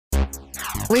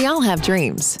We all have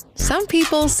dreams. Some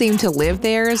people seem to live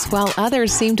theirs while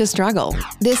others seem to struggle.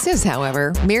 This is,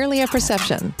 however, merely a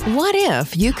perception. What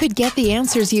if you could get the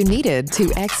answers you needed to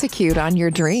execute on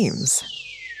your dreams?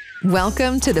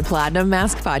 Welcome to the Platinum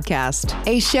Mask Podcast,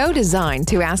 a show designed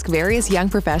to ask various young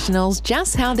professionals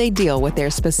just how they deal with their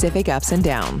specific ups and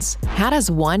downs. How does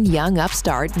one young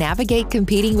upstart navigate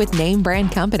competing with name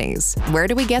brand companies? Where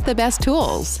do we get the best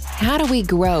tools? How do we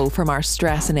grow from our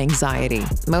stress and anxiety?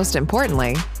 Most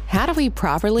importantly, how do we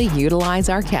properly utilize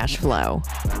our cash flow?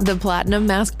 The Platinum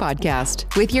Mask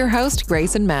Podcast with your host,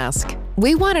 Grayson Mask.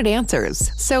 We wanted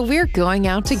answers, so we're going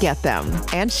out to get them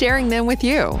and sharing them with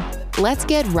you. Let's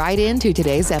get right into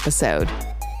today's episode.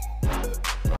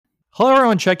 Hello,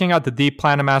 everyone checking out the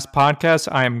Platinum Mask Podcast.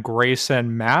 I am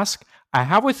Grayson Mask. I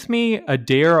have with me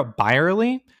Adair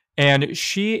Byerly, and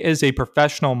she is a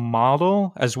professional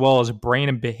model as well as brain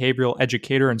and behavioral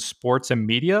educator in sports and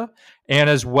media, and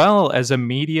as well as a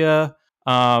media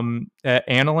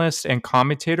analyst and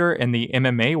commentator in the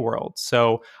MMA world.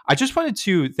 So I just wanted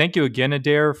to thank you again,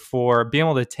 Adair, for being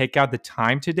able to take out the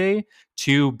time today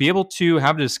to be able to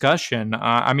have a discussion.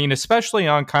 Especially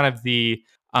on kind of the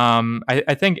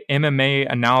I think MMA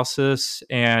analysis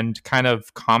and kind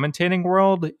of commentating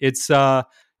world. It's I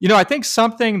think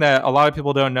something that a lot of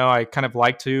people don't know. I kind of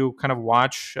like to kind of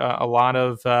watch a lot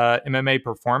of MMA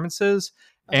performances.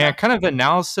 And kind of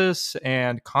analysis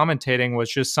and commentating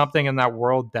was just something in that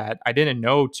world that I didn't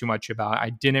know too much about. I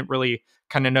didn't really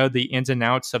kind of know the ins and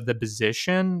outs of the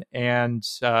position. And,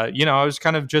 I was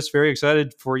kind of just very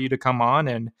excited for you to come on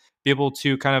and be able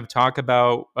to kind of talk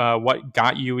about what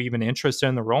got you even interested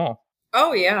in the role.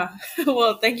 Oh, yeah.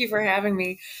 Well, thank you for having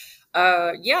me.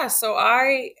 So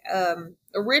I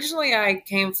originally I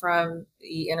came from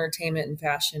the entertainment and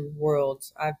fashion world.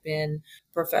 I've been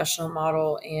professional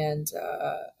model and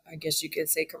I guess you could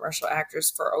say commercial actress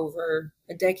for over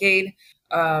a decade.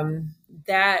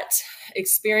 That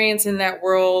experience in that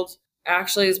world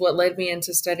actually is what led me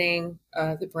into studying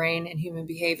the brain and human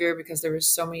behavior, because there were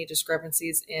so many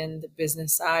discrepancies in the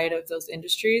business side of those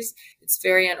industries. It's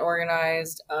very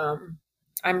unorganized.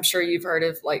 I'm sure you've heard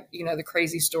of the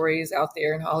crazy stories out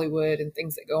there in Hollywood and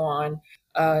things that go on.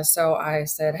 So I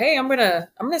said, hey, I'm gonna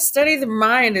study the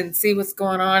mind and see what's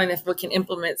going on, and if we can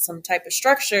implement some type of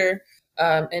structure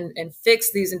and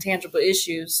fix these intangible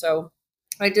issues. So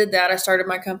I did that. I started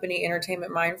my company,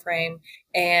 Entertainment Mindframe,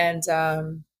 and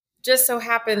just so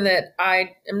happened that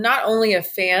I am not only a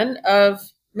fan of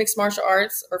mixed martial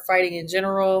arts or fighting in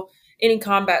general, any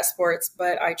combat sports,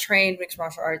 but I trained mixed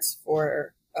martial arts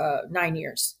for 9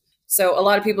 years. So a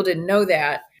lot of people didn't know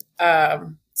that.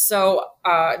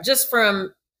 Just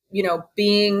from,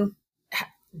 being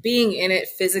in it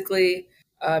physically,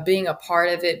 being a part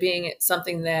of it, being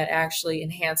something that actually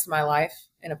enhanced my life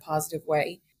in a positive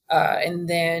way. And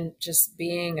then just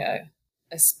being a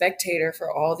spectator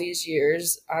for all these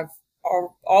years, I've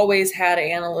always had an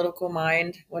analytical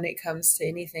mind when it comes to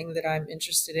anything that I'm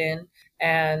interested in.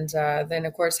 And then,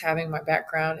 of course, having my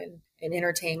background in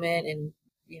entertainment and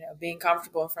being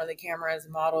comfortable in front of the camera as a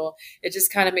model, it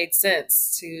just kind of made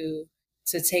sense to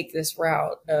take this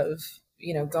route of,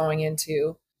 going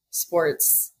into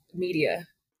sports media.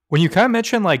 When you kind of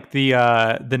mentioned like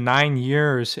the 9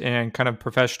 years in kind of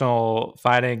professional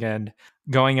fighting and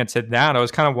going into that, I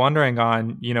was kind of wondering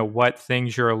on, what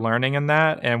things you're learning in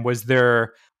that. And was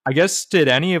there, I guess, did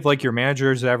any of like your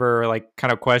managers ever like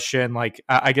kind of question, like,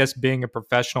 I guess being a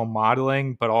professional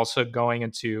modeling, but also going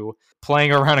into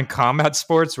playing around in combat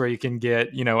sports where you can get,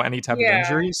 any type of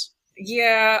injuries?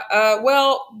 Yeah.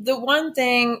 Well, the one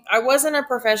thing, I wasn't a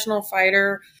professional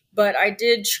fighter, but I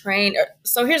did train.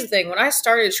 So here's the thing. When I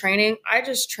started training, I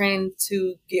just trained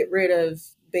to get rid of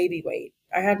baby weight.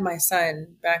 I had my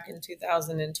son back in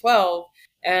 2012,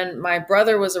 and my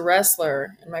brother was a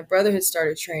wrestler, and my brother had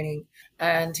started training,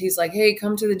 and he's like, hey,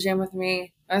 come to the gym with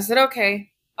me. I said,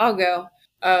 okay, I'll go.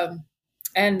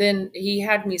 And then he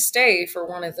had me stay for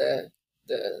one of the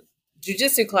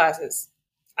jiu-jitsu classes.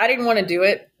 I didn't want to do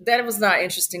it. That was not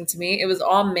interesting to me. It was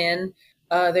all men.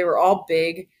 They were all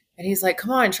big. And he's like,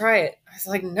 come on, try it. I was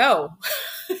like, no,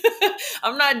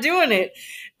 I'm not doing it.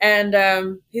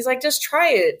 And he's like, just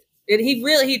try it. And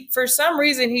he for some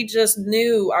reason, he just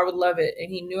knew I would love it. And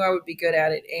he knew I would be good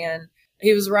at it. And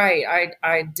he was right.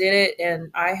 I did it. And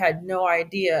I had no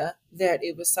idea that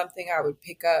it was something I would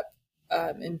pick up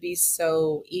and be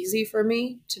so easy for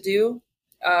me to do.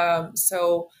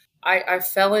 So I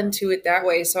fell into it that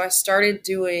way. So I started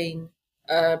doing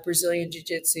Brazilian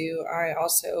Jiu-Jitsu. I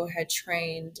also had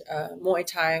trained Muay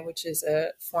Thai, which is a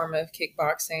form of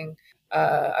kickboxing.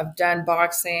 I've done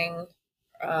boxing,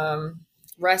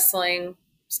 wrestling,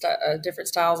 different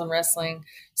styles in wrestling.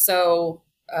 So,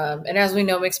 and as we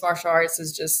know, mixed martial arts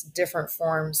is just different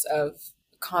forms of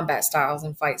combat styles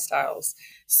and fight styles.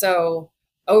 So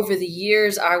over the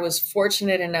years, I was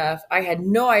fortunate enough. I had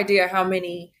no idea how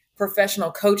many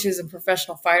professional coaches and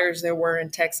professional fighters there were in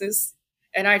Texas.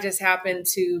 And I just happened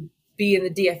to be in the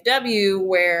DFW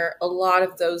where a lot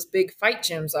of those big fight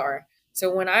gyms are.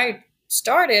 So when I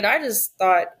started, I just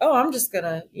thought, oh, I'm just going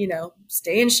to,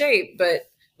 stay in shape. But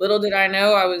little did I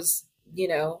know I was,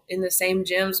 in the same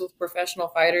gyms with professional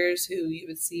fighters who you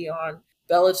would see on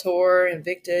Bellator,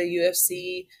 Invicta,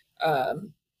 UFC,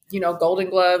 Golden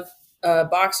Glove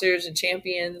boxers and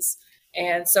champions.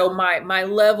 And so my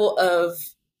level of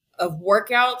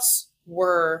workouts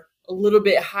were a little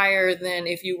bit higher than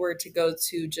if you were to go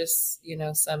to just,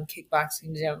 some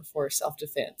kickboxing gym for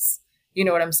self-defense. You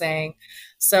know what I'm saying?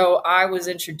 So I was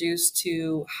introduced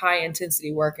to high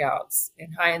intensity workouts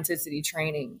and high intensity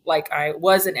training. Like I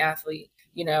was an athlete,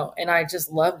 and I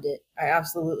just loved it. I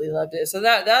absolutely loved it. So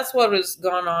that's what was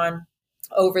going on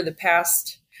over the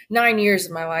past 9 years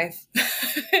of my life.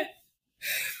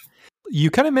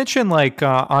 You kind of mentioned like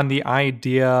on the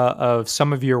idea of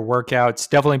some of your workouts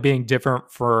definitely being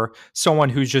different for someone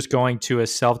who's just going to a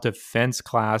self-defense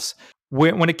class.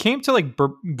 When it came to like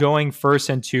going first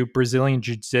into Brazilian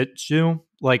Jiu-Jitsu,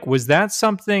 like was that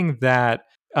something that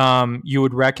you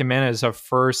would recommend as a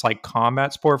first like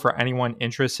combat sport for anyone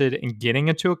interested in getting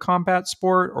into a combat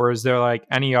sport? Or is there like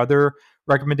any other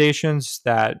recommendations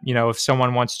that, if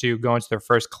someone wants to go into their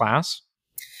first class?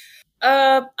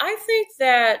 I think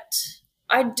that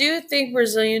I do think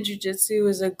Brazilian Jiu-Jitsu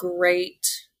is I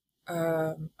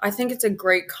think it's a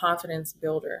great confidence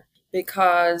builder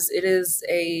because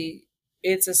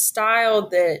it's a style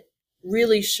that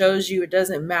really shows you it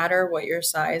doesn't matter what your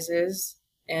size is.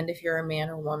 And if you're a man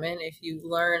or woman, if you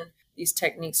learn these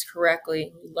techniques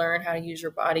correctly, you learn how to use your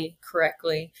body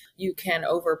correctly, you can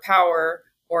overpower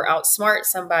or outsmart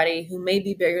somebody who may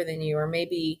be bigger than you or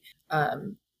maybe,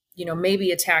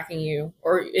 maybe attacking you.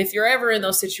 Or if you're ever in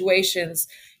those situations,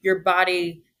 your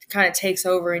body kind of takes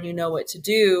over and you know what to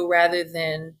do rather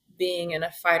than being in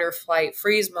a fight or flight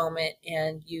freeze moment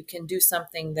and you can do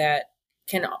something that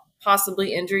can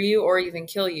possibly injure you or even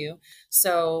kill you.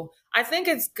 So I think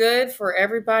it's good for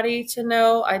everybody to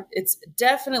know. It's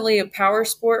definitely a power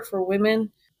sport for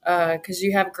women because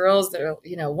you have girls that are,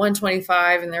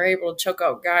 125 and they're able to choke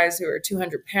out guys who are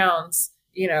 200 pounds,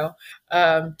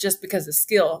 just because of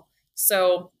skill.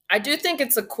 So I do think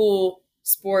it's a cool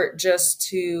sport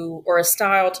or a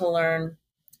style to learn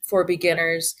for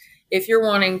beginners. If you're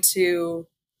wanting to,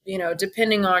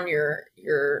 depending on your,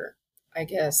 I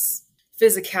guess,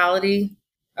 physicality,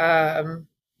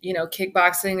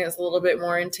 kickboxing is a little bit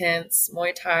more intense.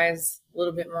 Muay Thai is a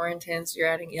little bit more intense. You're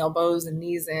adding elbows and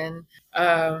knees in.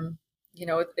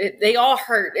 They all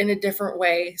hurt in a different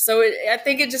way. So I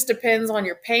think it just depends on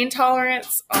your pain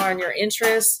tolerance, on your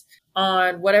interest,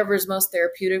 on whatever is most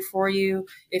therapeutic for you.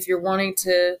 If you're wanting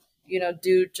to,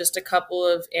 do just a couple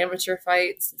of amateur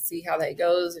fights and see how that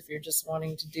goes. If you're just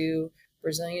wanting to do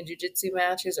Brazilian Jiu-Jitsu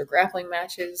matches or grappling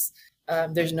matches,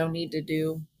 there's no need to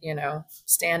do,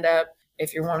 stand up.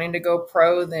 If you're wanting to go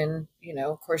pro, then,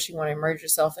 of course you want to immerse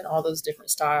yourself in all those different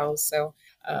styles. So,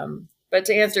 but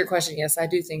to answer your question, yes, I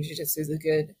do think Jiu-Jitsu is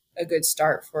a good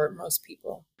start for most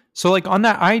people. So like on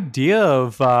that idea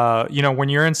of, when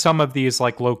you're in some of these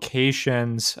like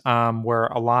locations where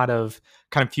a lot of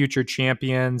kind of future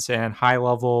champions and high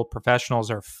level professionals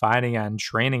are fighting and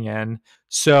training in.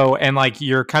 So, and like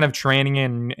you're kind of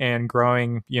training and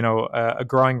growing, a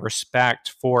growing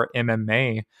respect for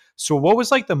MMA. So what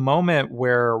was like the moment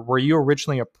were you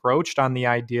originally approached on the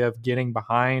idea of getting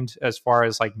behind as far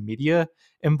as like media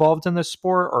involved in the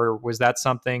sport? Or was that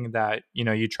something that,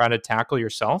 you try to tackle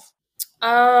yourself?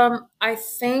 I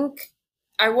think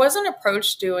I wasn't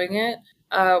approached doing it.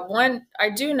 I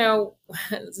do know,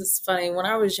 this is funny, when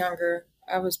I was younger,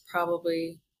 I was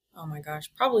probably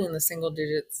in the single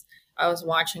digits. I was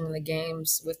watching the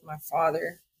games with my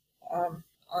father, on,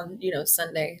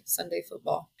 Sunday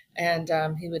football. And,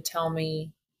 he would tell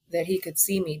me that he could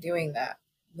see me doing that.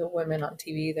 The women on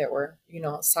TV that were,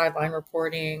 sideline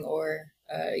reporting or,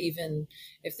 even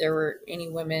if there were any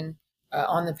women,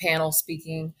 on the panel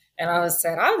speaking. And I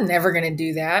said, I'm never going to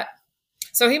do that.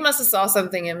 So he must have saw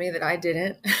something in me that I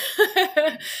didn't.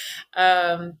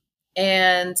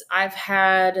 And I've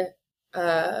had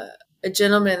a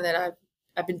gentleman that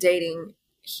I've been dating.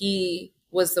 He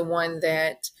was the one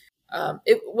that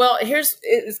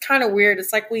it's kind of weird.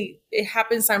 It's like it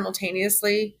happened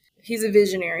simultaneously. He's a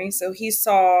visionary. So he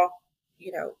saw,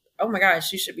 oh my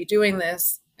gosh, you should be doing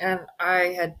this. And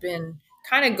I had been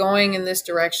kind of going in this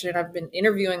direction. I've been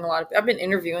interviewing I've been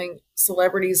interviewing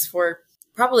celebrities for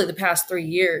probably the past 3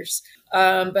 years.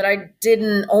 But I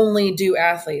didn't only do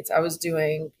athletes. I was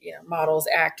doing, models,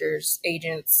 actors,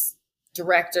 agents,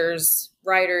 directors,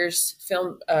 writers,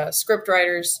 film, script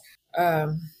writers.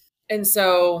 And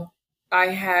so I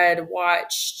had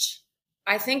watched,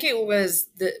 I think it was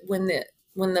when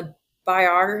the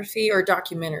biography or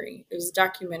documentary, it was a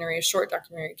documentary, a short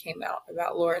documentary came out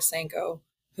about Laura Sanko,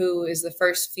 who is the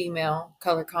first female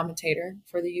color commentator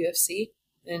for the UFC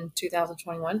in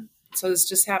 2021. So this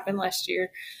just happened last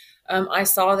year. I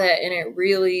saw that and it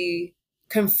really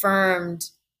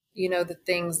confirmed, the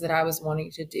things that I was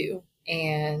wanting to do.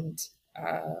 And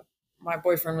my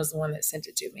boyfriend was the one that sent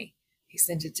it to me. He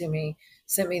sent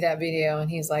me that video, and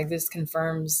he's like, this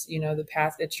confirms, the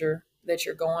path that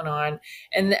you're going on.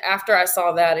 And after I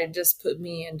saw that, it just put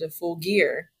me into full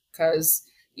gear because,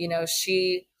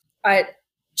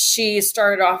 she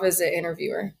started off as an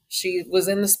interviewer. She was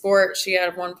in the sport. She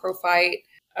had one pro fight,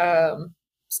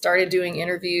 started doing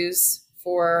interviews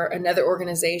for another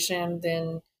organization.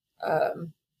 Then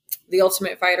The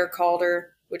Ultimate Fighter called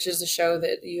her, which is a show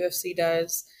that the UFC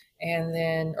does,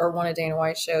 or one of Dana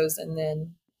White's shows. And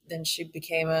then she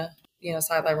became a,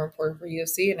 sideline reporter for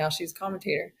UFC, and now she's a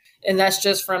commentator. And that's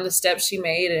just from the steps she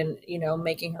made and,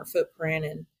 making her footprint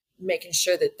and making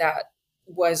sure that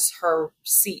was her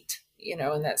seat, in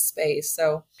that space.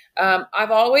 So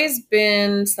I've always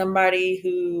been somebody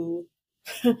who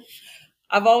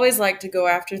I've always liked to go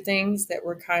after things that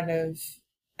were kind of,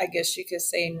 I guess you could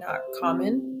say, not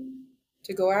common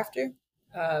to go after.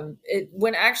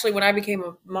 When I became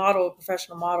a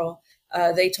professional model,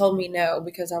 they told me no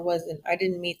because I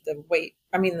didn't meet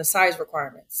the size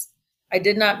requirements. I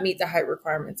did not meet the height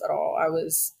requirements at all. I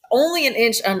was only an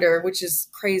inch under, which is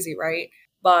crazy, right?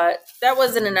 But that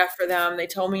wasn't enough for them. They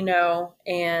told me no.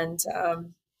 And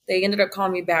they ended up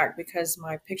calling me back because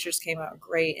my pictures came out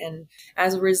great. And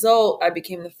as a result, I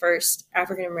became the first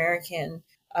African-American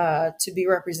to be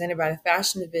represented by the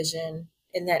fashion division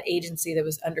in that agency that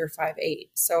was under 5'8".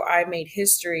 So I made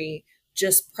history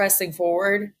just pressing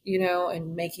forward,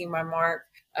 and making my mark.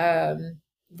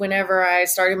 Whenever I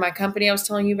started my company I was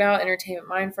telling you about, Entertainment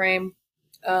Mindframe,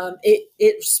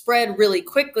 it spread really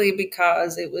quickly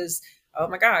because it was, oh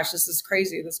my gosh, this is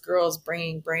crazy. This girl is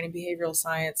bringing brain and behavioral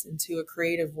science into a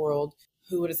creative world.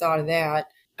 Who would have thought of that?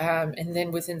 And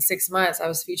then within 6 months, I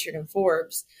was featured in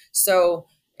Forbes. So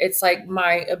it's like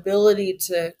my ability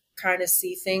to kind of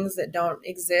see things that don't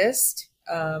exist,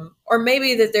 or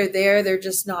maybe that they're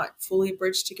just not fully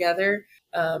bridged together.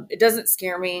 It doesn't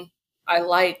scare me. I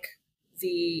like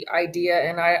the idea,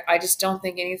 and I just don't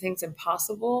think anything's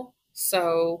impossible.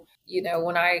 So,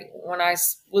 when I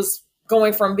was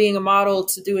going from being a model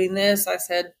to doing this, I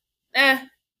said,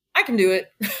 I can do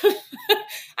it.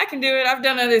 I can do it. I've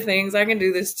done other things. I can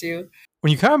do this too.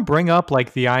 When you kind of bring up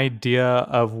like the idea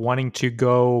of wanting to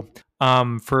go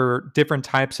for different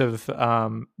types of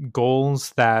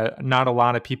goals that not a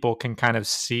lot of people can kind of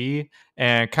see,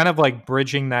 and kind of like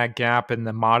bridging that gap in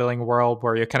the modeling world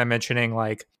where you're kind of mentioning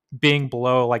like being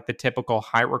below like the typical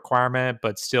height requirement,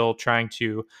 but still trying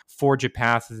to forge a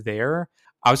path there.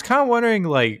 I was kind of wondering,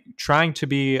 like, trying to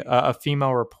be a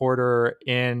female reporter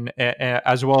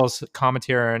as well as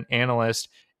commentator and analyst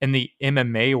in the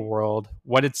MMA world,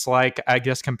 what it's like, I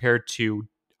guess, compared to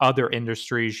other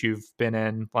industries you've been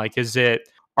in. Like,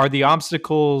 are the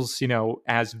obstacles,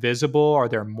 as visible? Are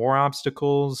there more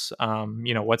obstacles?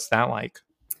 What's that like?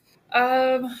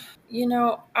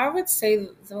 I would say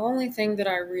the only thing that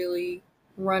I really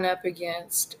run up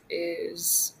against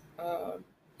is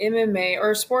MMA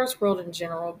or sports world in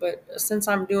general, but since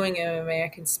I'm doing MMA, I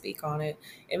can speak on it.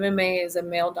 MMA is a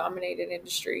male-dominated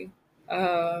industry.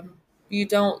 You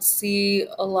don't see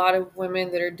a lot of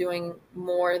women that are doing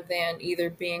more than either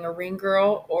being a ring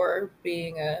girl or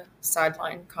being a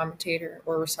sideline commentator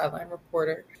or a sideline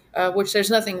reporter, which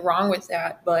there's nothing wrong with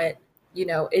that, but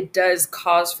it does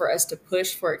cause for us to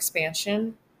push for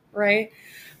expansion, right?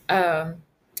 I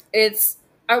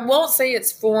won't say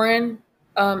it's foreign.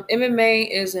 MMA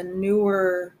is a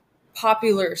newer,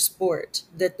 popular sport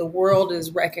that the world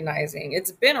is recognizing.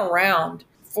 It's been around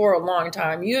for a long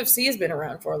time. UFC has been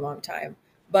around for a long time.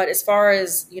 But as far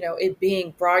as, it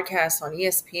being broadcast on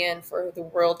ESPN for the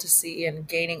world to see and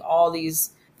gaining all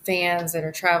these fans that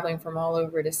are traveling from all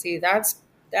over to see, that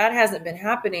hasn't been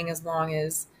happening as long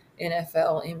as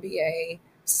NFL, NBA,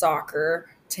 soccer,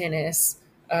 tennis,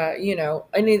 any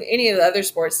of the other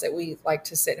sports that we like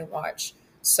to sit and watch.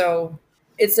 So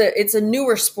it's a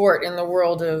newer sport in the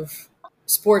world of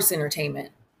sports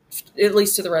entertainment, at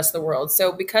least to the rest of the world.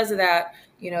 So because of that,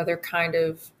 they're kind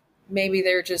of, maybe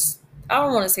they're just, I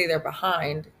don't want to say they're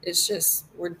behind. It's just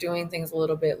we're doing things a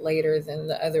little bit later than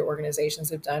the other organizations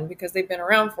have done because they've been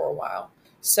around for a while.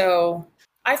 So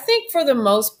I think for the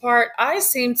most part, I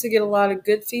seem to get a lot of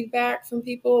good feedback from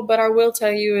people, but I will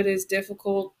tell you it is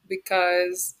difficult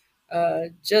because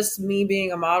just me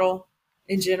being a model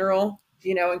in general,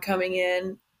 and coming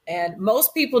in, and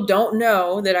most people don't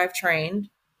know that I've trained.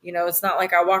 It's not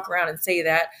like I walk around and say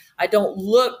that. I don't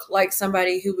look like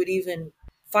somebody who would even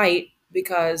fight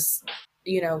because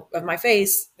of my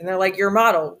face, and they're like, you're a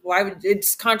model. Why would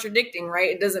it's contradicting,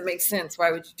 right? It doesn't make sense.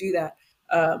 Why would you do that?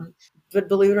 But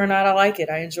believe it or not, I like it.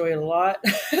 I enjoy it a lot.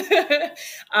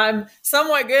 I'm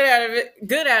somewhat good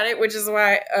at it, which is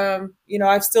why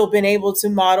I've still been able to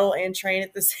model and train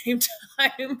at the same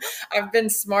time. I've been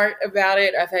smart about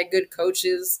it. I've had good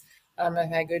coaches. I've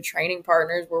had good training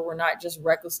partners where we're not just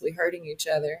recklessly hurting each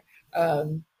other.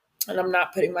 And I'm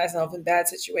not putting myself in bad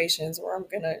situations where I'm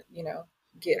gonna,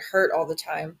 get hurt all the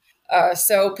time.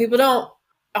 So people don't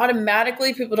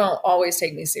always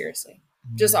take me seriously.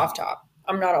 Just off top,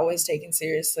 I'm not always taken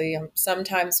seriously.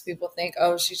 Sometimes people think,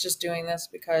 oh, she's just doing this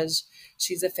because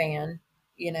she's a fan,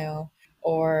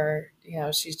 or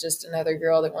she's just another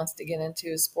girl that wants to get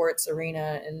into a sports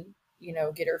arena and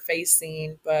get her face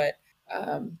seen. But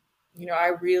I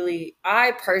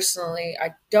personally,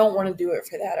 I don't want to do it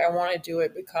for that. I want to do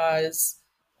it because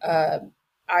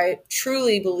I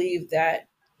truly believe that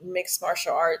mixed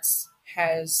martial arts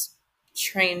has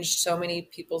changed so many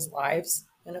people's lives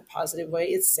in a positive way.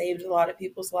 It's saved a lot of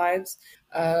people's lives.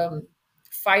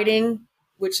 Fighting,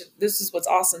 which this is what's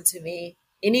awesome to me,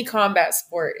 any combat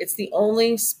sport, it's the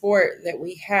only sport that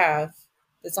we have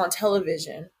that's on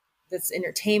television, that's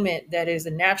entertainment, that is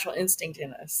a natural instinct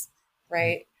in us,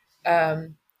 right?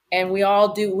 And we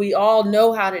all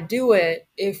know how to do it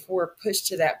if we're pushed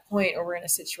to that point or we're in a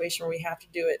situation where we have to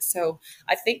do it. So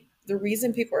I think the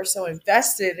reason people are so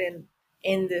invested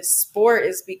in this sport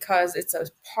is because it's a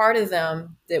part of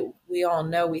them that we all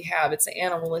know we have. It's an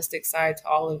animalistic side to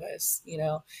all of us,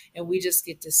 and we just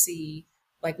get to see,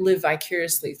 like, live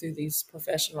vicariously through these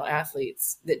professional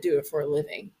athletes that do it for a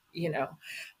living,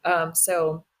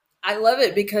 So I love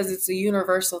it because it's a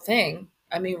universal thing.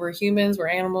 I mean, we're humans, we're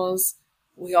animals.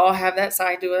 We all have that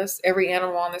side to us. Every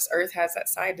animal on this earth has that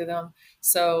side to them.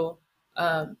 So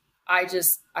I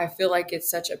feel like it's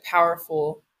such a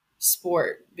powerful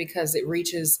sport because it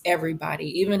reaches everybody,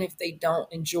 even if they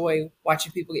don't enjoy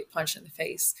watching people get punched in the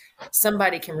face.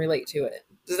 Somebody can relate to it.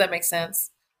 Does that make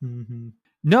sense? Mm-hmm.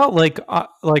 No,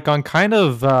 like on kind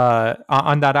of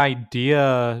on that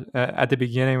idea at the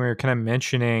beginning, we were kind of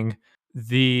mentioning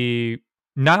the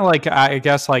not like I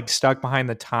guess like stuck behind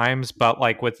the times, but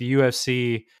like with the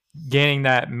UFC gaining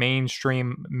that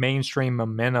mainstream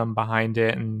momentum behind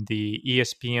it and the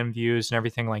ESPN views and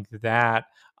everything like that.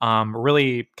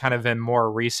 Really kind of in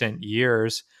more recent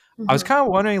years. I was Mm-hmm. kind of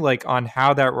wondering like on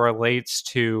how that relates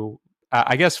to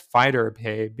I guess fighter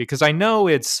pay, because I know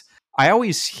I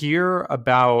always hear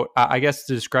about, I guess,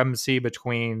 the discrepancy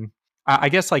between, I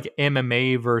guess, like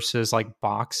MMA versus like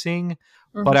boxing.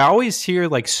 Mm-hmm. But I always hear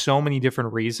like so many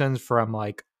different reasons from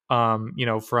like,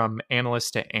 from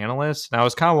analyst to analyst. And I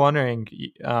was kind of wondering,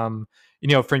 from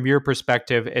your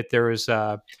perspective, if there was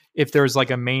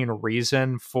like a main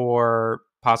reason for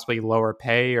possibly lower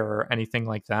pay or anything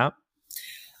like that.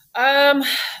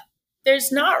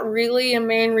 There's not really a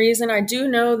main reason. I do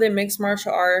know that mixed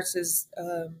martial arts is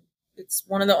it's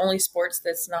one of the only sports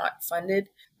that's not funded,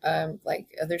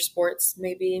 like other sports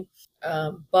maybe.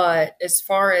 But as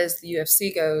far as the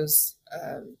UFC goes,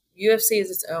 UFC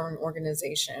is its own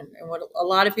organization, and what a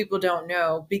lot of people don't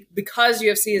know, because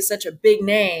UFC is such a big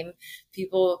name,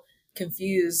 people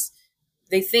confuse.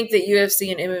 They think that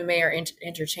UFC and MMA are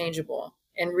interchangeable,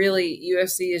 and really,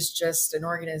 UFC is just an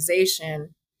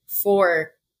organization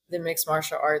for the mixed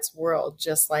martial arts world,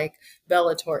 just like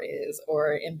Bellator is,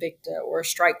 or Invicta, or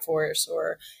Strikeforce,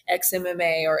 or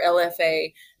XMMA, or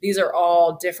LFA. These are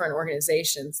all different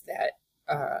organizations that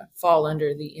fall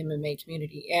under the MMA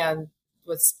community. And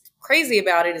what's crazy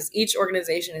about it is each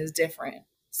organization is different,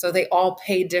 so they all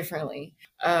pay differently.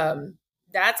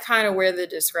 That's kind of where the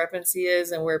discrepancy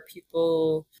is, and where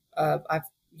people,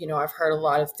 I've heard a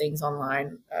lot of things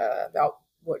online about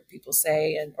what people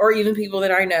say, or even people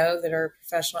that I know that are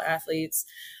professional athletes,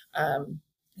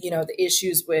 the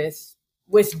issues with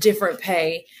different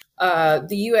pay.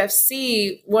 The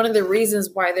UFC, one of the reasons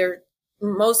why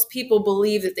most people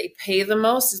believe that they pay the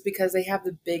most is because they have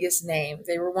the biggest name.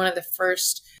 They were one of the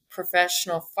first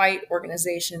professional fight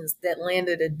organizations that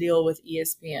landed a deal with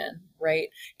ESPN, right?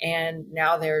 And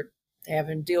now they're They have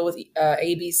a deal with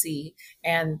ABC.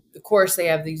 And of course, they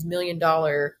have these $1 million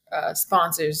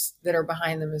sponsors that are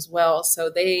behind them as well. So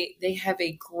they have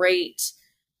a great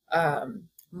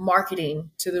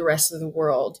marketing to the rest of the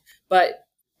world. But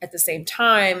at the same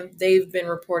time, they've been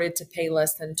reported to pay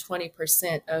less than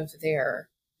 20% of their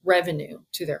revenue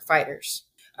to their fighters.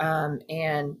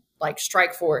 And like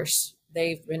Strikeforce,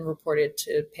 they've been reported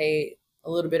to pay a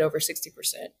little bit over 60%.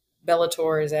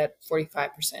 Bellator is at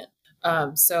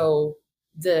 45%. So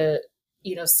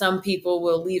some people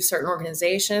will leave certain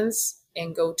organizations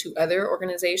and go to other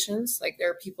organizations. Like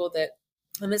there are people that,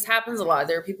 and this happens a lot,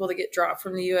 there are people that get dropped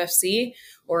from the UFC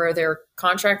or their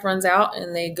contract runs out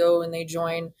and they go and they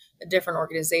join a different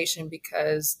organization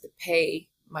because the pay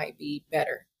might be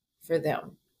better for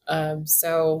them.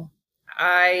 So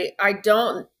I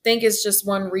don't think it's just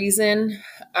one reason.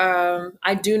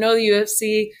 I do know the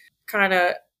UFC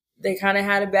they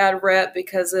had a bad rep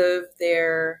because of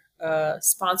their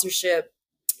sponsorship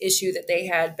issue that they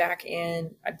had back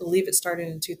in, I believe it started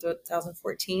in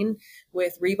 2014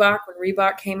 with Reebok, when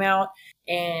Reebok came out.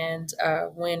 And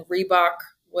when Reebok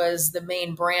was the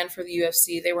main brand for the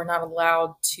UFC, they were not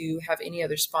allowed to have any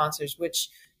other sponsors, which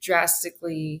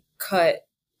drastically cut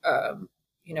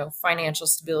financial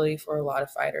stability for a lot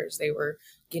of fighters. They were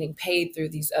getting paid through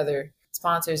these other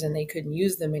sponsors and they couldn't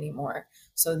use them anymore.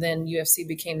 So then UFC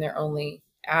became their only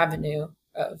avenue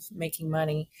of making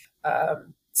money.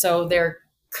 So they're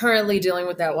currently dealing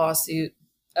with that lawsuit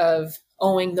of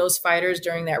owing those fighters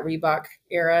during that Reebok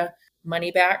era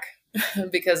money back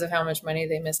because of how much money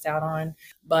they missed out on.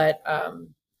 But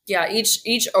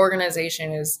each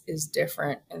organization is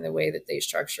different in the way that they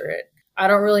structure it. I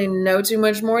don't really know too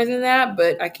much more than that,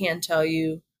 but I can tell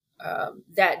you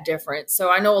that difference.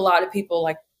 So I know a lot of people,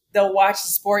 like, they'll watch the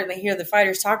sport and they hear the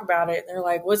fighters talk about it. And they're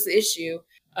like, what's the issue?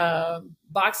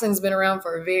 Boxing's been around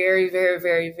for a very, very,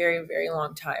 very, very, very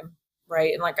long time,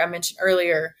 right? And like I mentioned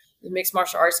earlier, the mixed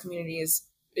martial arts community is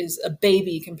a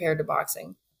baby compared to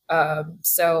boxing.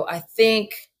 So I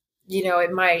think,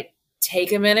 it might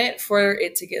take a minute for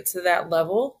it to get to that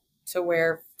level to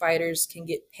where fighters can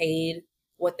get paid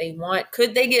what they want.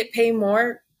 Could they get paid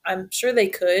more? I'm sure they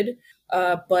could.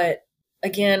 But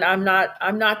again, I'm not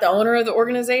the owner of the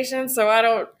organization, so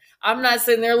I'm not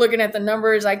sitting there looking at the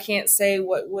numbers. I can't say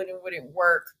what would and wouldn't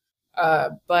work.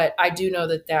 But I do know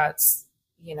that that's,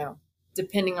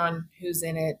 depending on who's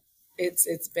in it,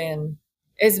 it's been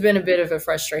a bit of a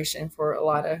frustration for a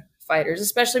lot of fighters,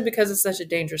 especially because it's such a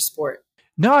dangerous sport.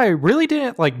 No, I really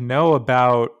didn't know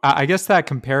about, I guess, that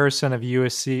comparison of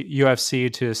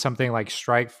UFC to something like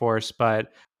Strikeforce,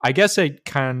 but I guess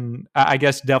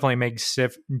definitely makes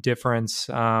difference,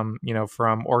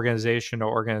 from organization to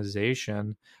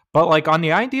organization. But like on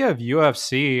the idea of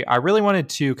UFC, I really wanted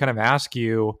to kind of ask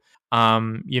you,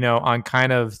 on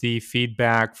kind of the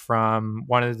feedback from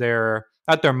one of their,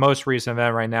 not their most recent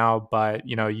event right now, but,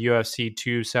 UFC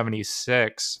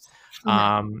 276,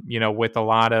 with a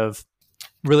lot of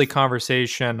really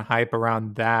conversation hype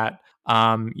around that.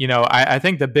 I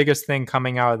think the biggest thing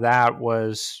coming out of that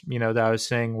was, that I was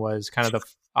saying was kind of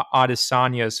the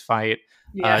Adesanya's fight,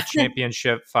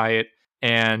 championship fight.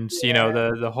 And,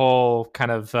 the whole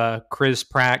kind of Chris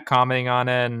Pratt commenting on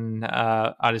it, and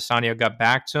Adesanya got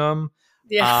back to him.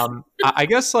 Yeah. I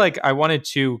guess I wanted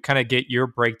to kind of get your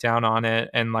breakdown on it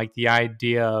and the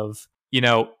idea of,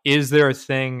 is there a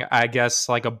thing, I guess,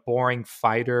 like a boring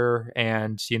fighter,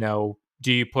 and,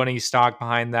 do you put any stock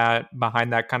behind that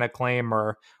kind of claim,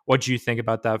 or what do you think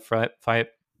about that fight?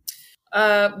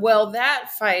 Well,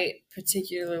 that fight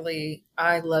particularly,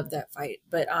 I love that fight,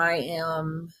 but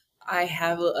I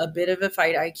have a bit of a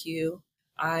fight IQ.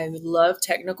 I love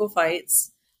technical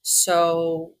fights.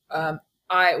 So,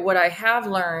 what I have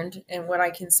learned, and what I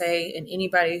can say, and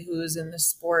anybody who's in the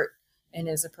sport and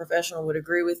is a professional would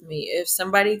agree with me, if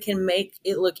somebody can make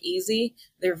it look easy,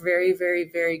 they're very, very,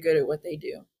 very good at what they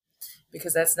do,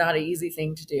 because that's not an easy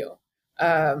thing to do.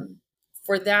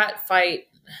 For that fight,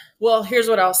 well, here's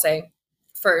what I'll say.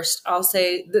 First, I'll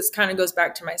say this kind of goes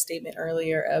back to my statement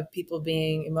earlier of people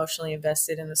being emotionally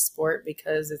invested in the sport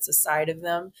because it's a side of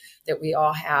them that we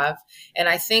all have. And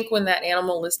I think when that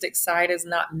animalistic side is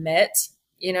not met,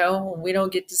 when we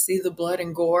don't get to see the blood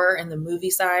and gore and the movie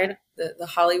side, the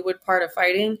Hollywood part of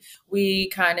fighting, we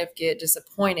kind of get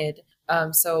disappointed.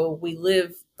 So we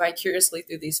live vicariously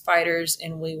through these fighters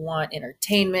and we want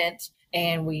entertainment,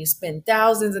 and we spend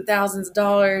thousands and thousands of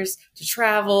dollars to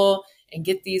travel and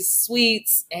get these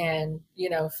suites and,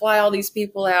 fly all these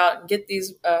people out and get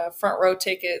these front row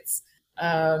tickets.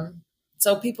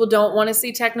 So people don't want to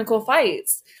see technical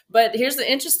fights. But here's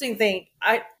the interesting thing.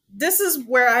 This is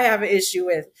where I have an issue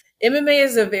with. MMA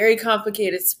is a very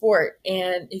complicated sport.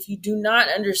 And if you do not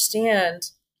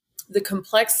understand the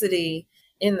complexity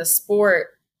in the sport,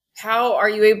 how are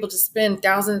you able to spend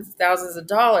thousands and thousands of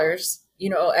dollars,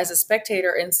 as a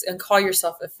spectator and call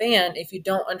yourself a fan if you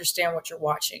don't understand what you're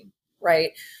watching,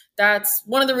 right? That's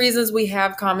one of the reasons we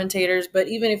have commentators. But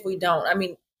even if we don't, I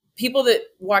mean, people that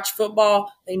watch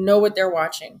football, they know what they're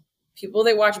watching. People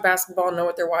that watch basketball know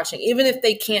what they're watching. Even if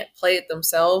they can't play it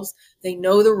themselves, they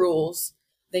know the rules.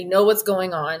 They know what's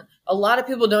going on. A lot of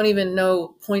people don't even know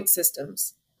point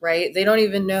systems, right? They don't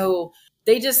even know.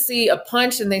 They just see a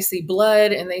punch and they see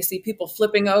blood and they see people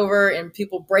flipping over and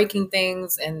people breaking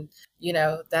things. And,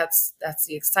 that's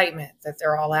the excitement that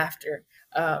they're all after.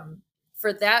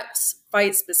 For that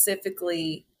fight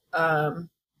specifically,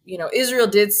 Israel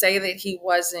did say that he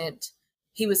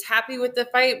was happy with the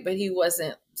fight, but he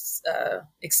wasn't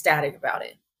ecstatic about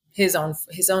it. His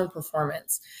own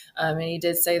performance. And he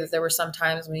did say that there were some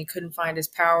times when he couldn't find his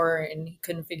power and he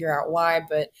couldn't figure out why.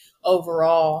 But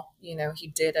overall, he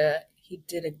did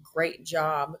a great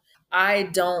job. I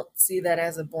don't see that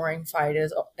as a boring fight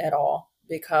at all,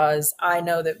 because I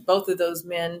know that both of those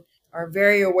men are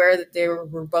very aware that they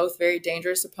were both very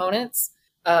dangerous opponents.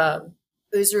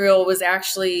 Israel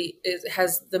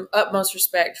has the utmost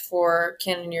respect for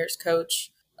Cannonier's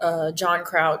coach, John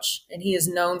Crouch, and he is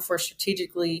known for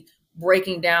strategically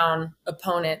breaking down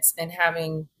opponents and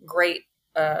having great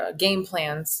game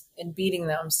plans and beating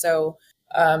them. So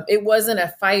it wasn't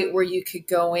a fight where you could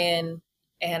go in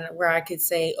and where I could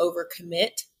say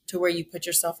overcommit to where you put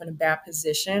yourself in a bad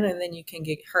position and then you can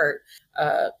get hurt.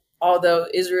 Although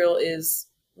Israel is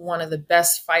one of the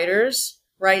best fighters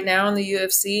right now in the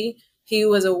UFC, he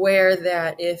was aware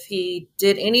that if he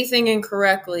did anything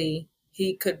incorrectly,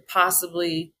 he could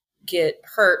possibly get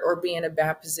hurt or be in a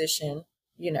bad position,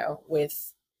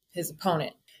 with his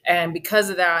opponent. And because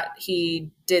of that,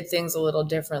 he did things a little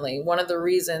differently. One of the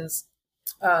reasons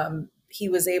he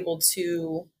was able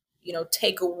to,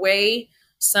 take away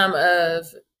some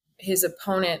of his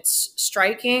opponent's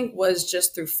striking was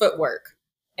just through footwork.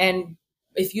 And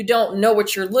if you don't know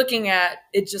what you're looking at,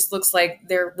 it just looks like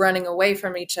they're running away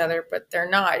from each other, but they're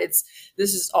not.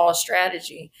 This is all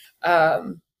strategy.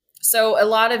 So a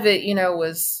lot of it,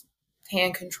 was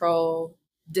hand control,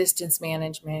 distance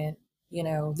management,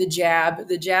 the jab.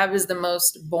 The jab is the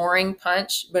most boring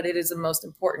punch, but it is the most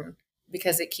important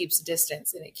because it keeps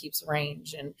distance and it keeps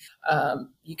range. And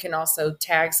you can also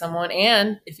tag someone,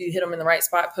 and if you hit them in the right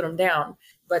spot, put them down.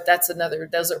 But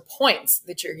those are points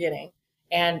that you're getting.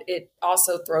 And it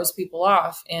also throws people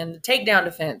off. And the takedown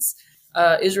defense,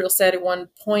 Israel said at one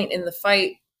point in the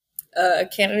fight,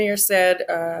 Cannonier said,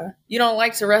 you don't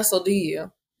like to wrestle, do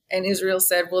you? And Israel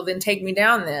said, well, then take me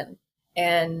down then.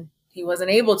 And he wasn't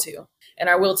able to. And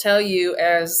I will tell you,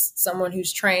 as someone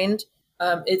who's trained,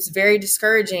 it's very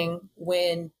discouraging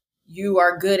when you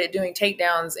are good at doing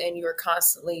takedowns and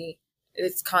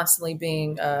it's constantly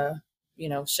being,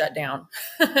 shut down.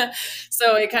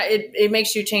 So it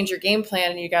makes you change your game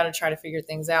plan and you got to try to figure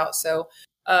things out. So,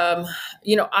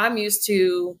 I'm used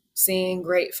to seeing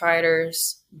great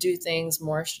fighters do things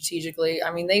more strategically.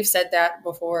 I mean, they've said that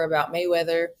before about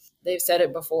Mayweather. They've said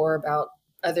it before about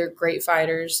other great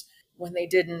fighters when they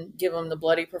didn't give them the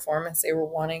bloody performance they were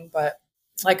wanting. But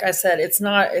like I said, it's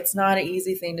not an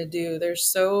easy thing to do. There's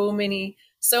so many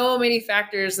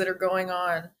factors that are going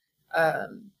on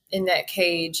in that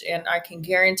cage. And I can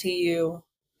guarantee you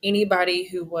anyone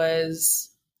who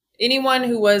was,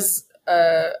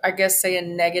 I guess, say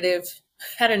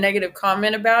had a negative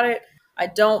comment about it, I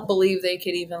don't believe they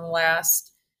could even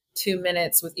last 2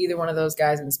 minutes with either one of those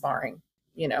guys in sparring,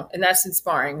 and that's in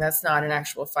sparring. That's not an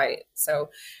actual fight. So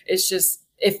it's just,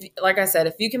 like I said,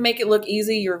 if you can make it look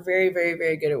easy, you're very, very,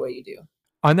 very good at what you do.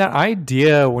 On that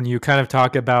idea, when you kind of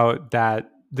talk about that,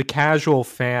 the casual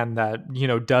fan that,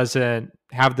 doesn't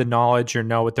have the knowledge or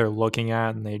know what they're looking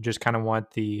at, and they just kind of want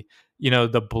the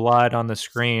blood on the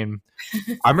screen.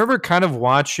 I remember kind of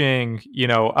watching,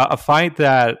 a fight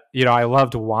that, I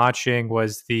loved watching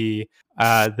was the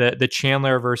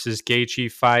Chandler versus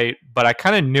Gaethje fight. But I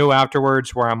kind of knew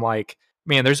afterwards where I'm like,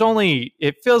 man,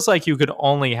 it feels like you could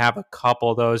only have a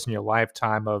couple of those in your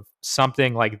lifetime of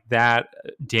something like that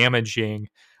damaging.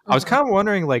 I was kind of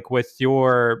wondering, like, with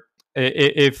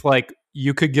if like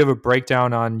you could give a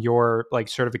breakdown on your like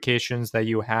certifications that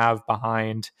you have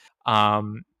behind,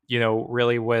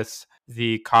 really with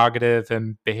the cognitive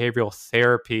and behavioral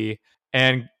therapy.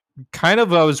 And kind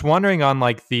of, I was wondering on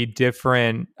like the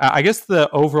different, I guess the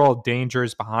overall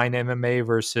dangers behind MMA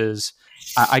versus,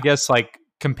 I guess, like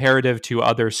comparative to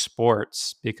other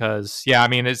sports, because, yeah, I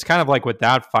mean, it's kind of like with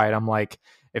that fight, I'm like,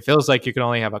 it feels like you can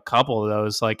only have a couple of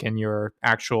those like in your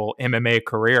actual MMA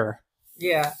career.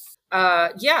 Yeah.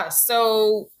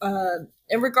 So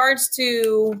in regards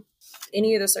to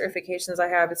any of the certifications I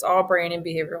have, it's all brain and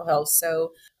behavioral health.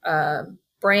 So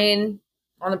brain,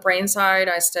 on the brain side,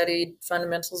 I studied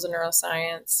fundamentals of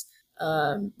neuroscience,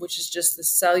 which is just the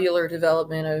cellular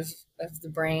development of the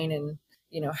brain and,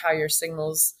 how your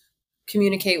signals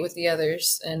communicate with the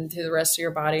others and to the rest of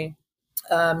your body.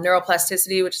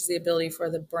 Neuroplasticity, which is the ability for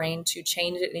the brain to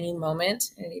change at any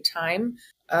moment, any time.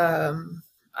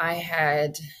 I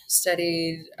had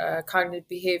studied cognitive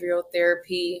behavioral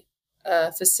therapy,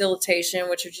 facilitation,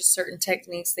 which are just certain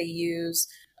techniques they use.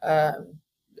 A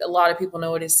lot of people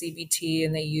know it as CBT,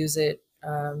 and they use it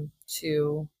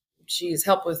to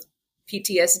help with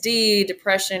PTSD,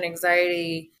 depression,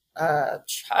 anxiety,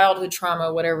 childhood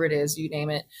trauma, whatever it is, you name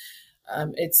it.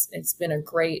 It's been a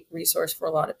great resource for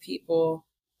a lot of people.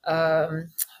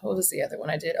 What was the other one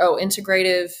I did? Oh,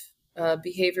 integrative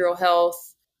behavioral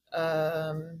health.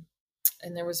 And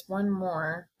there was one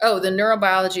more. Oh, the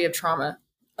neurobiology of trauma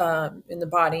in the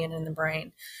body and in the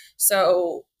brain.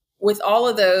 So with all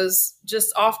of those,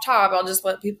 just off top, I'll just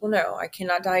let people know I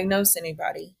cannot diagnose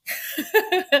anybody,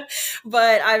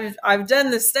 but I've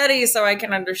done the study so I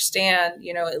can understand,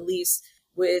 at least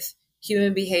with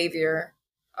human behavior,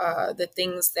 the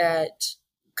things that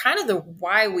kind of the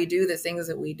why we do the things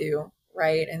that we do,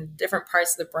 right? And different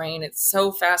parts of the brain. It's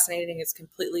so fascinating. It's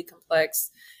completely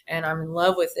complex, and I'm in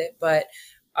love with it. But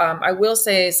I will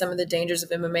say some of the dangers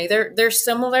of MMA, they're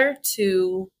similar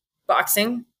to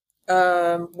boxing,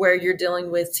 where you're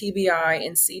dealing with TBI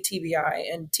and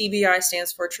CTBI. And TBI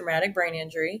stands for traumatic brain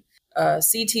injury.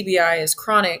 CTBI is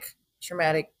chronic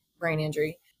traumatic brain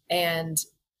injury. And,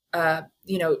 a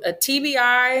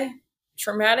TBI,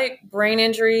 traumatic brain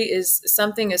injury, is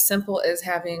something as simple as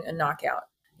having a knockout,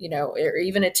 or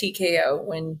even a TKO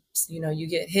when, you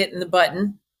get hit in the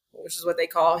button, which is what they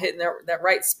call hitting that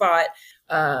right spot,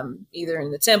 either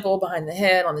in the temple, behind the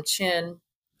head, on the chin,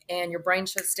 and your brain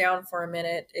shuts down for a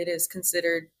minute. It is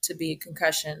considered to be a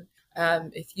concussion.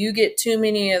 If you get too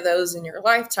many of those in your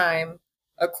lifetime,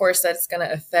 of course, that's going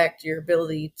to affect your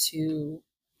ability to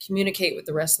communicate with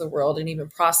the rest of the world and even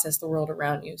process the world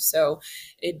around you. So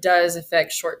it does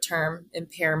affect short-term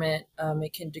impairment.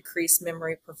 It can decrease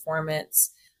memory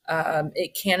performance.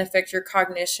 It can affect your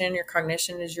cognition. Your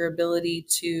cognition is your ability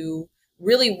to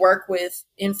really work with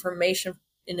information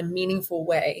in a meaningful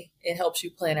way. It helps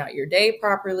you plan out your day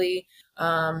properly.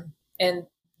 And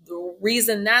the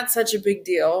reason that's such a big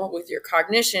deal with your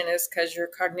cognition is because your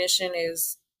cognition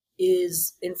is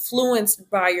influenced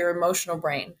by your emotional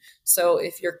brain. So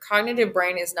if your cognitive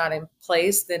brain is not in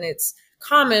place, then it's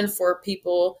common for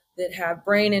people that have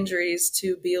brain injuries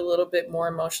to be a little bit more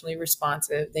emotionally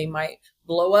responsive. They might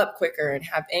blow up quicker and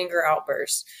have anger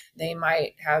outbursts. They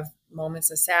might have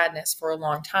moments of sadness for a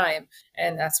long time.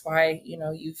 And that's why,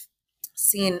 you've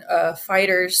seen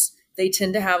fighters, they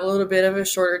tend to have a little bit of a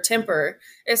shorter temper.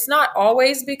 It's not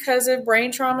always because of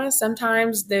brain trauma.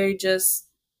 Sometimes they just,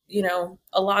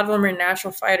 a lot of them are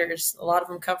natural fighters. A lot of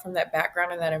them come from that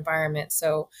background and that environment.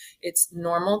 So it's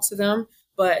normal to them.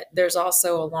 But there's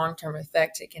also a long-term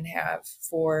effect it can have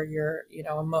for your,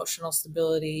 emotional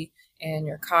stability and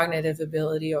your cognitive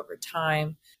ability over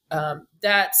time.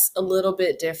 That's a little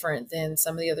bit different than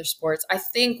some of the other sports. I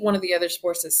think one of the other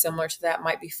sports that's similar to that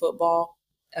might be football,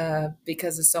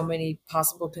 because of so many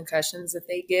possible concussions that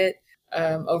they get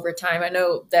over time. I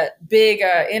know that big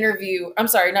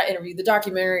the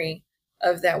documentary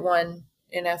of that one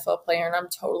NFL player, and I'm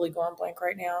totally going blank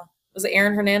right now. Was it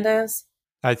Aaron Hernandez?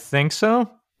 I think so.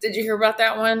 Did you hear about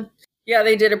that one? Yeah,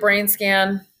 they did a brain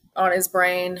scan on his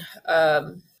brain,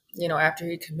 after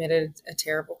he committed a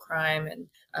terrible crime. And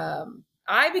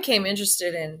I became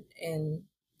interested in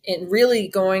really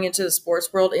going into the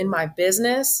sports world in my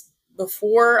business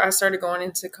before I started going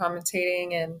into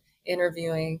commentating and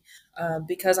interviewing,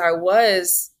 because I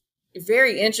was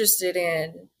very interested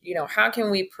in, how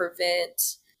can we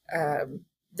prevent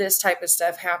this type of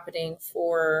stuff happening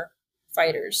for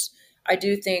fighters. I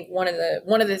do think one of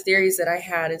the theories that I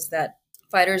had is that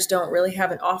fighters don't really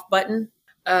have an off button.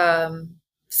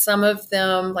 Some of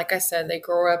them, like I said, they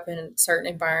grow up in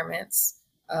certain environments.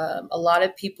 A lot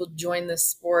of people join the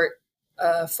sport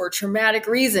for traumatic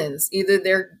reasons. Either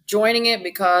they're joining it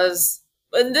because,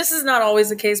 and this is not always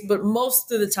the case, but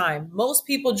most of the time, most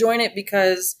people join it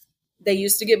because they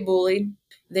used to get bullied.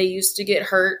 They used to get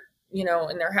hurt, in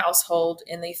their household,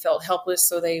 and they felt helpless.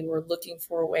 So they were looking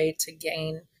for a way to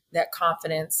gain that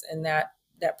confidence and that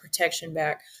protection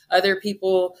back. Other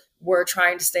people were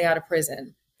trying to stay out of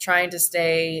prison, trying to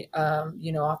stay,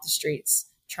 off the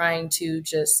streets, trying to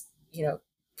just,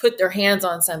 put their hands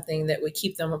on something that would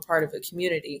keep them a part of a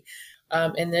community.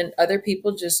 And then other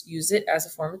people just use it as a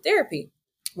form of therapy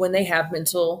when they have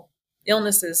mental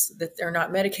illnesses that they're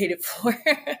not medicated for.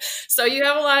 So you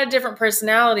have a lot of different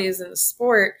personalities in the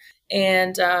sport,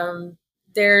 and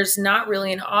there's not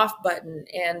really an off button.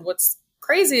 And what's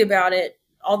crazy about it,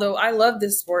 although I love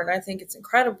this sport and I think it's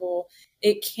incredible,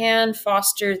 it can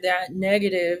foster that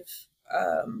negative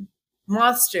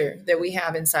monster that we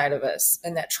have inside of us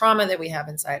and that trauma that we have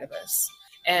inside of us.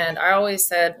 And I always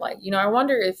said, like, I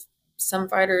wonder if some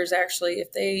fighters actually,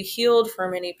 if they healed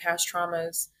from any past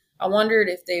traumas, I wondered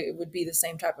if they would be the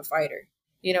same type of fighter.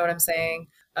 You know what I'm saying?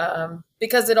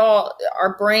 Because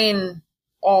our brain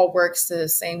all works the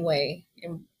same way.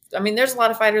 And, I mean, there's a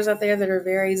lot of fighters out there that are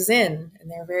very zen and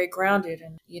they're very grounded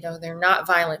and, they're not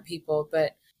violent people,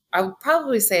 but I would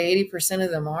probably say 80%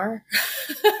 of them are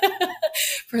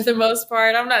for the most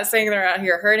part. I'm not saying they're out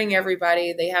here hurting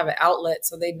everybody. They have an outlet,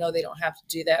 so they know they don't have to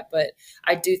do that. But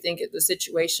I do think if the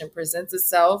situation presents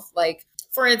itself, like,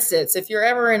 for instance, if you're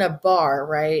ever in a bar,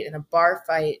 right, and a bar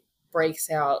fight breaks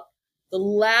out, the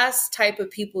last type of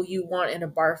people you want in a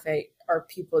bar fight are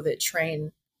people that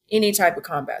train any type of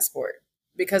combat sport,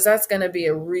 because that's going to be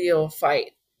a real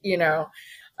fight,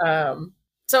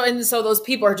 So those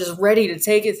people are just ready to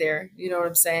take it there. You know what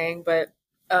I'm saying? But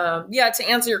to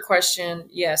answer your question,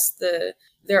 yes,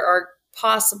 there are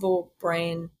possible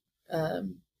brain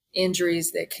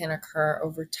injuries that can occur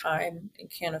over time and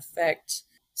can affect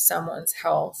someone's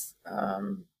health.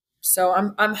 So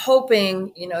I'm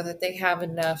hoping, that they have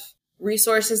enough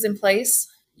resources in place,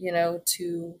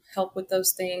 to help with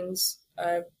those things.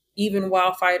 Even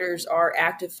while fighters are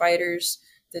active fighters,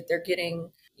 that they're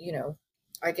getting,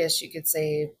 I guess you could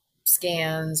say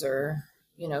scans or,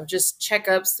 just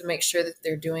checkups to make sure that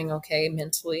they're doing okay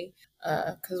mentally.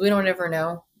 Cause we don't ever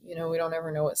know, we don't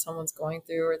ever know what someone's going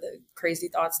through or the crazy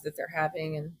thoughts that they're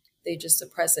having, and they just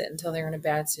suppress it until they're in a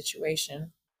bad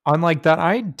situation. On like that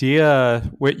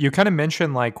idea, what you kind of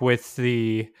mentioned, like with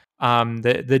the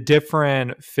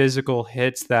different physical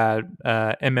hits that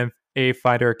MMA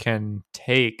fighter can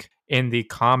take in the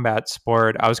combat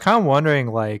sport, I was kind of wondering,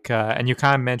 like, and you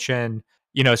kind of mentioned,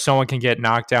 someone can get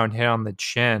knocked down, hit on the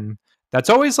chin. That's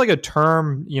always like a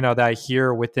term, that I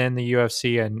hear within the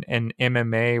UFC and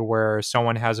MMA, where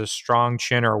someone has a strong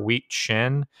chin or a weak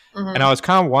chin. Mm-hmm. And I was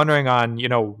kind of wondering on,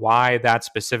 why that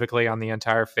specifically on the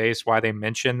entire face, why they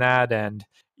mention that. And,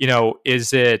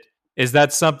 is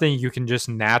that something you can just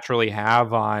naturally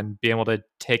have on being able to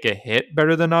take a hit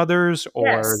better than others, or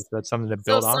Yes. is that something to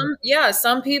build on?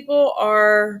 Some people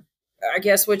are, I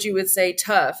guess what you would say,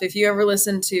 tough. If you ever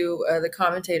listen to the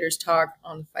commentators talk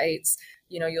on fights,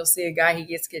 you'll see a guy, he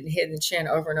gets getting hit in the chin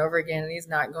over and over again and he's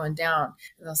not going down.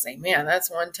 And they'll say, man, that's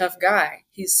one tough guy.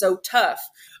 He's so tough.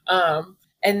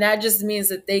 And that just means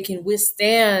that they can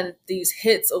withstand these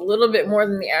hits a little bit more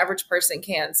than the average person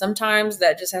can. Sometimes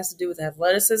that just has to do with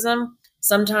athleticism.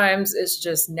 Sometimes it's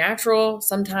just natural.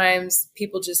 Sometimes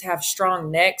people just have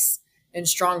strong necks and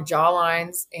strong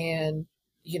jawlines, and,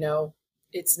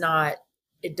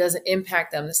 it doesn't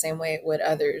impact them the same way it would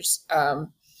others.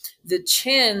 The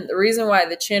chin, the reason why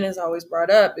the chin is always brought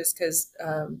up is because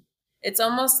it's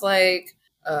almost like,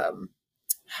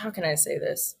 how can I say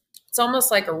this? It's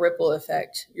almost like a ripple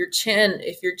effect.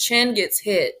 If your chin gets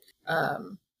hit,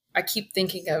 I keep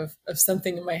thinking of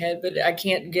something in my head, but I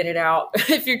can't get it out.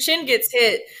 If your chin gets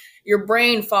hit, your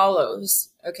brain follows.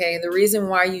 Okay. The reason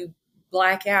why you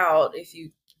black out,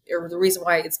 or the reason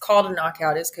why it's called a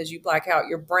knockout, is because you black out.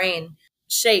 Your brain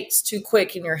shakes too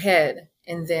quick in your head,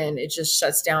 and then it just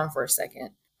shuts down for a second.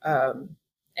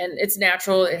 And it's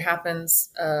natural. It happens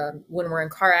when we're in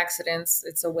car accidents.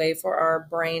 It's a way for our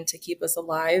brain to keep us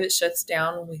alive. It shuts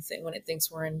down when it thinks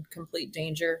we're in complete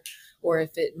danger, or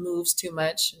if it moves too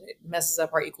much, it messes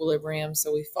up our equilibrium,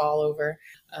 so we fall over.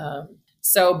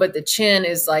 But the chin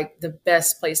is like the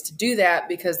best place to do that,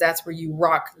 because that's where you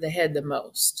rock the head the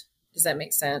most. Does that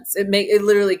make sense? It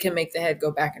literally can make the head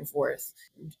go back and forth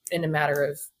in a matter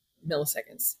of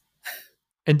milliseconds.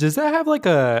 And does that have like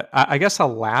a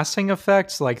lasting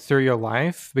effect, like through your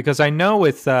life? Because I know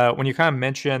with when you kind of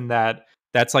mentioned that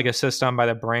that's like a system by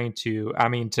the brain to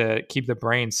keep the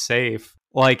brain safe.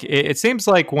 Like it seems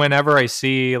like whenever I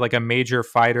see like a major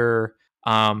fighter,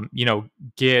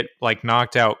 get like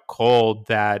knocked out cold,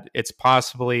 that it's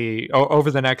possibly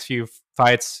over the next few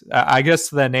fights. I guess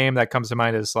the name that comes to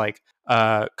mind is like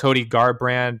Cody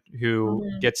Garbrandt, who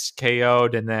gets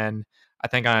KO'd, and then I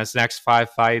think on his next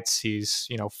 5 fights, he's,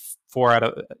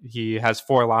 he has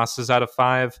 4 losses out of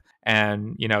 5,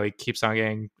 and, he keeps on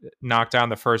getting knocked down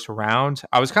the first round.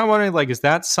 I was kind of wondering, like, is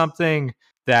that something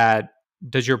that,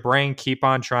 does your brain keep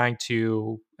on trying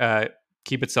to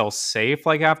keep itself safe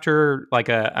like after like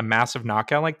a massive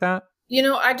knockout like that?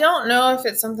 I don't know if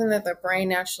it's something that the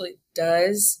brain actually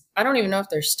does. I don't even know if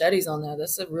there's studies on that.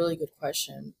 That's a really good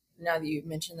question. Now that you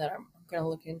mentioned that, I'm going to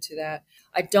look into that.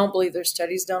 I don't believe there's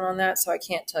studies done on that, so I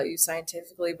can't tell you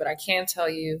scientifically, but I can tell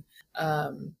you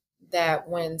that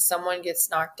when someone gets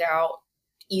knocked out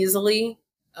easily,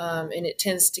 and it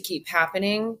tends to keep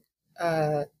happening,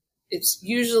 it's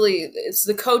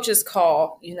the coach's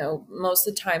call. Most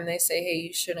of the time they say,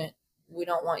 hey, we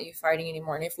don't want you fighting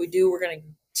anymore. And if we do, we're going to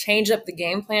change up the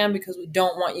game plan because we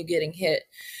don't want you getting hit.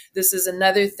 This is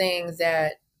another thing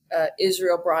that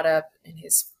Israel brought up in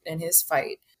his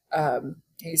fight.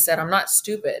 He said, I'm not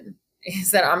stupid. He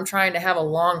said, I'm trying to have a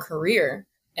long career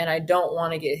and I don't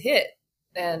want to get hit.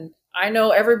 And I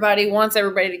know everybody wants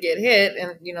everybody to get hit.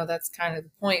 And, that's kind of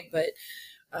the point. But,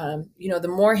 the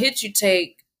more hits you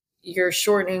take, you're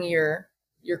shortening your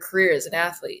career as an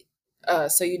athlete.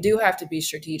 So you do have to be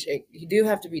strategic. You do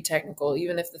have to be technical,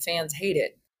 even if the fans hate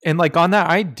it. And like on that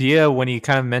idea, when he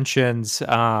kind of mentions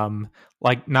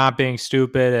like not being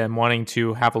stupid and wanting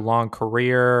to have a long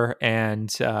career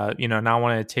and not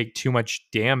wanting to take too much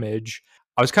damage,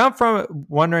 I was kind of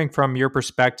wondering from your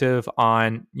perspective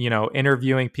on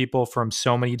interviewing people from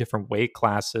so many different weight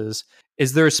classes.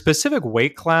 Is there a specific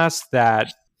weight class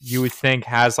that you would think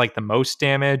has like the most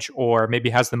damage, or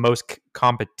maybe has the most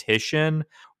competition,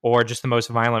 or just the most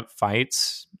violent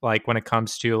fights, like when it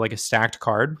comes to like a stacked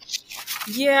card?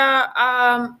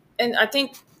 Yeah, and I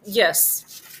think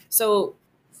yes. So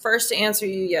first, to answer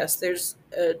you, yes, there's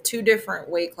two different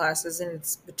weight classes, and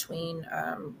it's between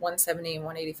 170 and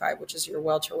 185, which is your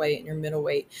welterweight and your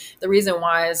middleweight. The reason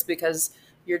why is because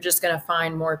you're just going to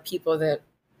find more people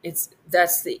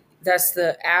that's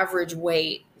the average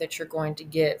weight that you're going to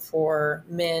get for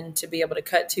men to be able to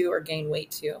cut to or gain weight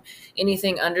to.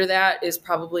 Anything under that is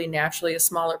probably naturally a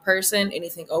smaller person.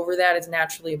 Anything over that is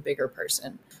naturally a bigger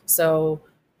person. So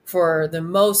for the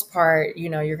most part,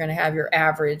 you're going to have your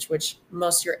average, which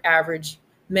most of your average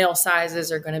male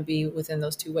sizes are going to be within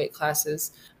those two weight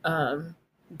classes.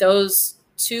 Those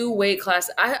two weight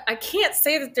classes, I can't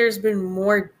say that there's been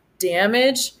more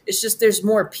damage. It's just there's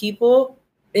more people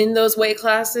in those weight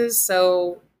classes.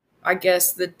 So I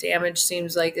guess the damage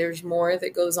seems like there's more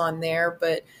that goes on there,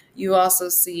 but you also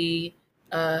see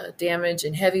damage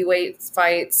in heavyweight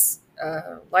fights,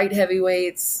 light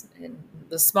heavyweights, and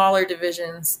the smaller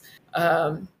divisions.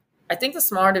 I think the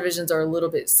smaller divisions are a little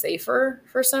bit safer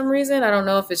for some reason. I don't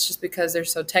know if it's just because they're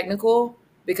so technical,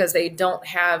 because they don't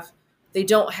have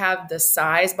the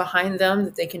size behind them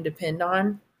that they can depend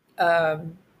on. I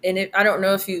don't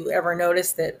know if you ever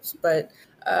noticed it, but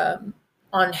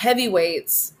on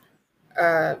heavyweights,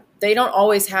 they don't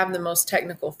always have the most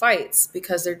technical fights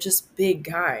because they're just big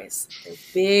guys. They're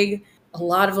big. A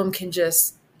lot of them can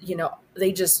just,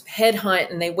 they just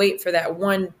headhunt and they wait for that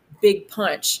one big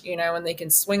punch, and they can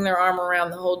swing their arm around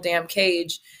the whole damn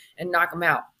cage and knock them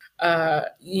out.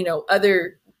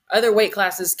 Other weight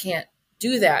classes can't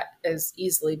do that as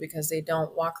easily because they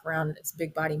don't walk around as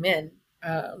big body men.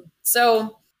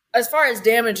 So as far as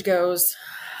damage goes,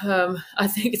 I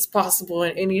think it's possible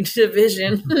in any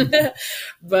division,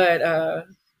 but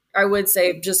I would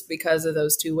say just because of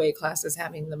those two weight classes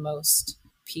having the most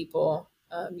people,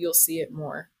 you'll see it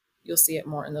more. You'll see it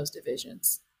more in those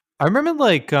divisions. I remember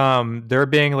like there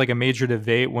being like a major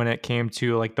debate when it came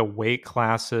to like the weight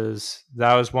classes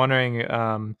that I was wondering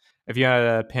if you had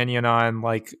an opinion on,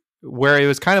 like where it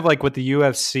was kind of like with the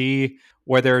UFC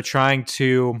where they're trying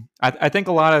to, I think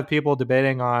a lot of people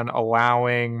debating on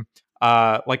allowing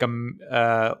like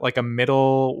a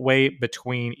middle weight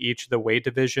between each of the weight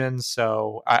divisions.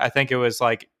 So I think it was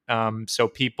like so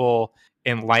people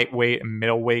in lightweight and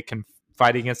middleweight can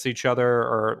fight against each other,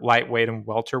 or lightweight and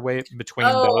welterweight between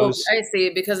those. I see,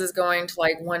 because it's going to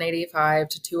like 185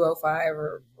 to 205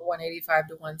 or 185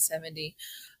 to 170.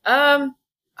 I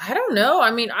don't know.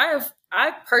 I mean,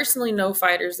 I personally know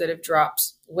fighters that have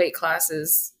dropped weight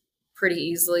classes pretty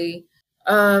easily.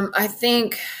 I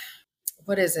think,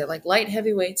 what is it? Like light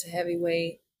heavyweight to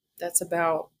heavyweight, that's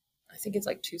about, I think it's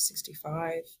like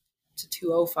 265 to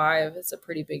 205. It's a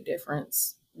pretty big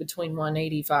difference between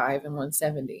 185 and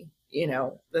 170.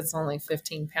 That's only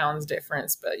 15 pounds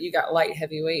difference, but you got light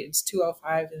heavyweight, it's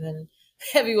 205, and then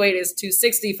heavyweight is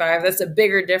 265. That's a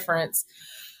bigger difference.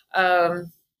 I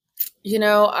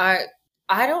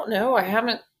don't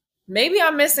know. Maybe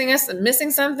I'm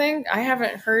missing something. I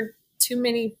haven't heard too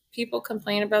many people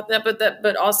complain about that,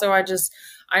 but also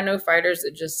I know fighters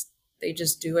that they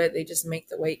just do it. They just make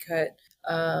the weight cut.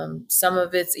 Some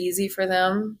of it's easy for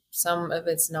them. Some of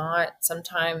it's not.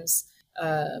 Sometimes,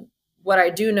 what I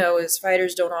do know is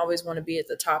fighters don't always want to be at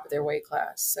the top of their weight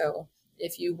class. So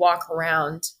if you walk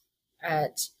around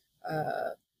at,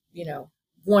 you know,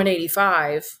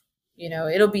 185, you know,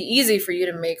 it'll be easy for you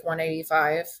to make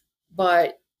 185,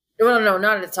 but no,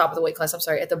 not at the top of the weight class. I'm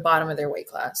sorry, at the bottom of their weight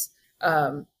class.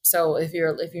 So if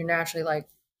you're naturally like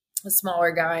a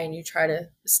smaller guy and you try to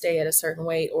stay at a certain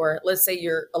weight, or let's say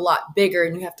you're a lot bigger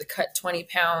and you have to cut 20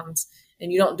 pounds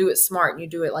and you don't do it smart and you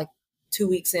do it like 2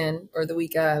 weeks in or the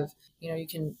week of, you know, you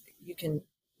can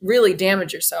really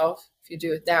damage yourself if you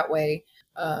do it that way.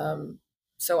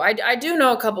 So I do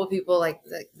know a couple of people like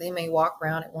they may walk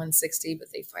around at 160, but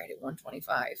they fight at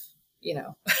 125, you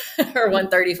know, or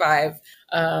 135.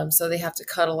 So they have to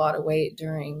cut a lot of weight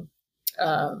during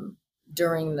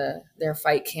their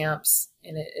fight camps,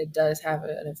 and it does have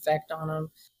an effect on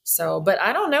them. So, but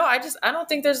I don't know. I don't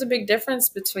think there's a big difference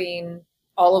between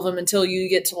all of them until you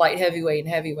get to light heavyweight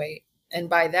and heavyweight. And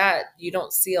by that, you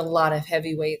don't see a lot of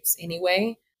heavyweights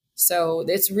anyway. So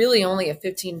it's really only a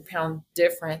 15-pound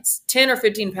difference, 10 or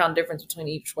 15-pound difference between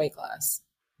each weight class.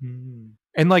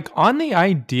 And like on the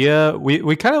idea,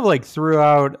 we kind of like threw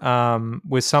out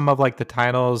with some of like the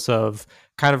titles of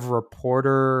kind of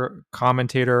reporter,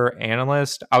 commentator,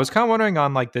 analyst. I was kind of wondering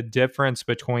on like the difference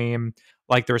between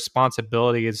like the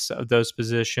responsibilities of those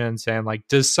positions, and like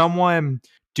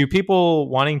do people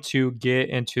wanting to get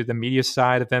into the media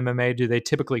side of MMA, do they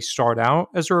typically start out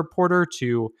as a reporter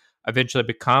to eventually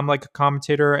become like a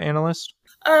commentator or analyst?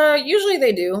 Usually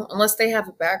they do, unless they have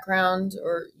a background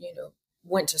or, you know,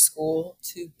 went to school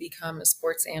to become a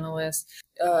sports analyst.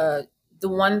 The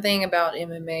one thing about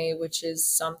MMA, which is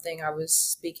something I was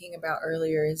speaking about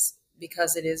earlier, is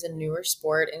because it is a newer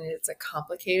sport and it's a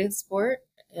complicated sport.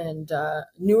 And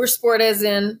newer sport as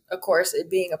in, of course, it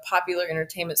being a popular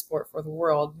entertainment sport for the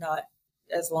world, not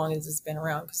as long as it's been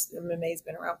around, because MMA has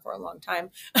been around for a long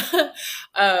time.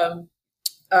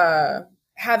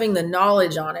 Having the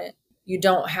knowledge on it, you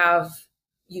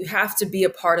have to be a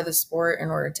part of the sport in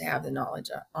order to have the knowledge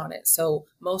on it. So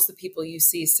most of the people you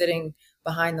see sitting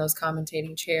behind those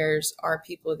commentating chairs are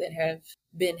people that have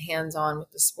been hands-on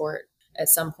with the sport at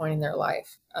some point in their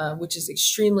life, which is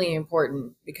extremely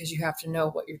important because you have to know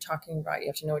what you're talking about. You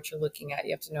have to know what you're looking at.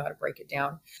 You have to know how to break it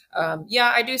down.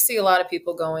 I do see a lot of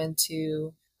people go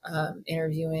into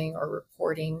interviewing or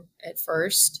reporting at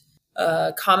first.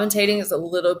 Commentating is a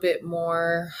little bit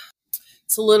more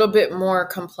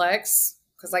complex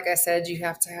because, like I said, you do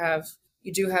have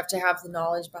to have the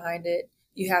knowledge behind it.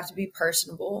 You have to be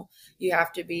personable. You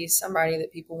have to be somebody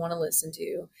that people want to listen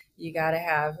to. You got to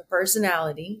have a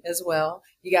personality as well.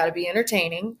 You got to be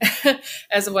entertaining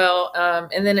as well.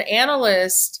 And then an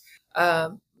analyst,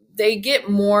 they get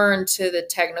more into the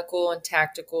technical and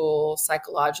tactical,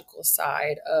 psychological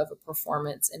side of a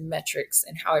performance and metrics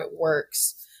and how it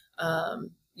works.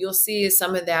 You'll see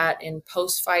some of that in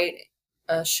post-fight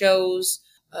shows.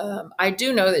 I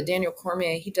do know that Daniel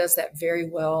Cormier, he does that very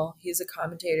well. He's a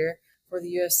commentator for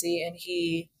the UFC, and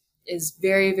he is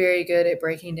very, very good at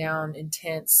breaking down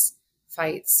intense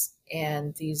fights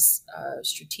and these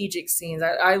strategic scenes.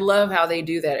 I love how they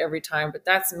do that every time, but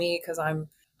that's me because I'm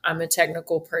a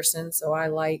technical person, so I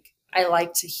like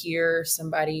to hear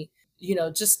somebody, you know,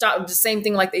 just stop the same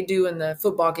thing like they do in the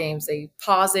football games. They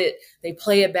pause it, they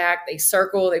play it back, they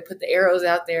circle, they put the arrows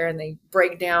out there, and they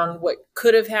break down what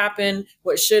could have happened,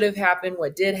 what should have happened,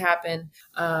 what did happen.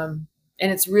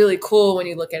 And it's really cool when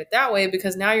you look at it that way,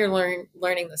 because now you're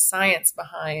learning the science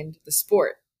behind the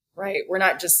sport, right? We're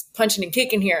not just punching and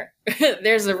kicking here.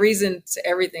 There's a reason to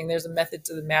everything. There's a method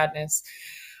to the madness.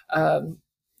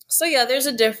 So yeah, there's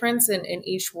a difference in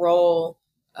each role,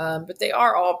 but they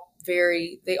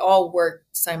all work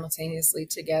simultaneously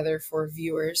together for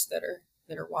viewers that are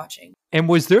watching. And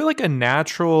was there like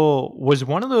was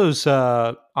one of those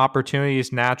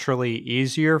opportunities naturally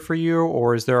easier for you,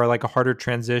 or is there like a harder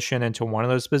transition into one of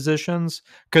those positions?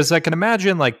 Because I can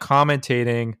imagine like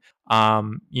commentating,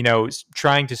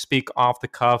 trying to speak off the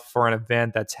cuff for an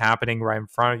event that's happening right in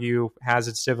front of you has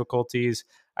its difficulties.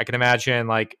 I can imagine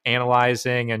like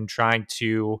analyzing and trying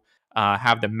to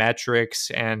have the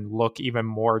metrics and look even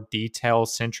more detail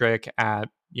centric at,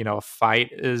 a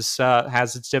fight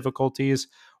has its difficulties.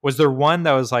 Was there one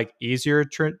that was like easier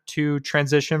to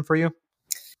transition for you?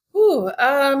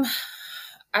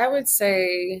 I would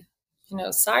say,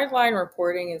 sideline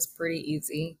reporting is pretty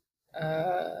easy.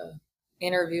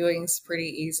 Interviewing is pretty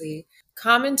easy.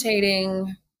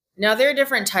 Commentating, now there are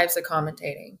different types of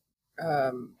commentating.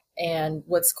 And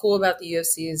what's cool about the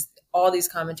UFC is all these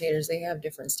commentators, they have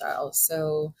different styles.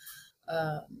 So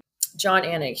John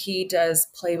Anik, he does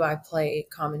play-by-play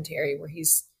commentary where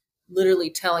he's literally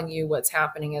telling you what's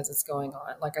happening as it's going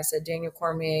on. Like I said, Daniel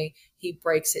Cormier, he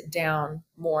breaks it down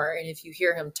more. And if you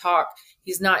hear him talk,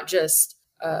 he's not just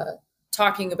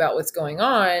talking about what's going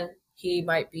on. He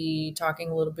might be talking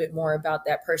a little bit more about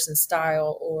that person's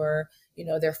style, or,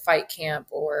 their fight camp,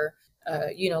 or,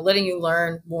 letting you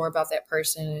learn more about that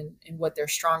person and what their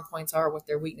strong points are, what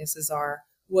their weaknesses are,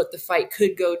 what the fight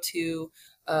could go to.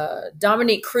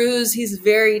 Dominique Cruz, he's a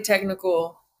very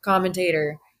technical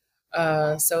commentator.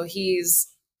 So he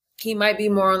might be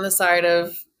more on the side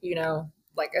of,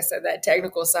 like I said, that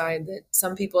technical side that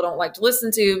some people don't like to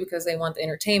listen to because they want the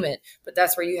entertainment. But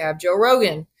that's where you have Joe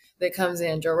Rogan that comes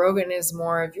in. Joe Rogan is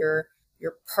more of your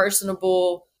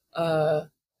personable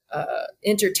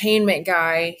entertainment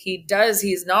guy.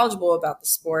 He's knowledgeable about the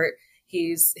sport.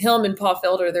 Him and Paul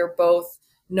Felder, they're both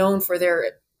known for their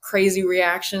crazy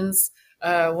reactions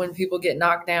when people get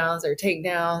knockdowns or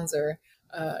takedowns, or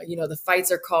the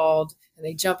fights are called and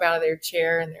they jump out of their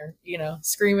chair and they're,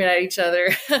 screaming at each other.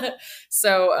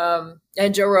 So,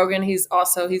 and Joe Rogan, he's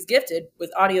gifted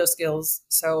with audio skills.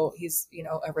 So he's,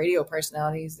 a radio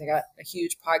personality. He's got a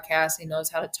huge podcast. He knows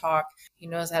how to talk. He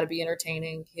knows how to be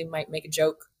entertaining. He might make a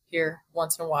joke here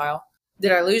once in a while.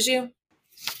 Did I lose you?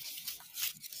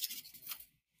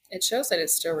 It shows that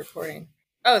it's still recording.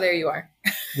 Oh, there you are.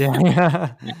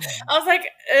 Yeah. I was like,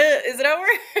 is it over?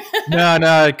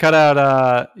 No, it cut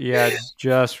out.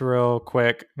 Just real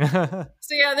quick. So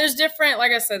yeah, there's different,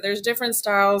 like I said, there's different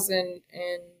styles in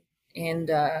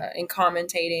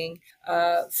commentating.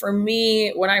 For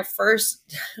me, when I first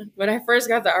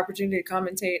got the opportunity to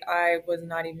commentate, I was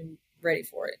not even ready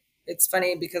for it. It's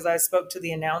funny because I spoke to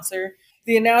the announcer.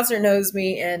 The announcer knows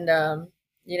me, and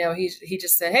he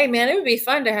just said, "Hey man, it would be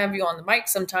fun to have you on the mic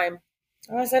sometime."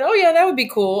 I said, "Oh yeah, that would be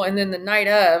cool." And then the night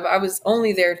of, I was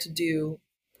only there to do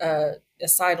a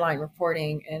sideline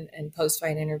reporting and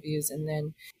post-fight interviews. And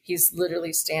then he's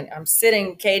literally I'm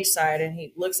sitting cage side, and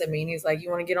he looks at me and he's like, "You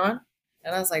want to get on?"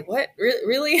 And I was like, "What?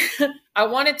 Really?" I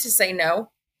wanted to say no,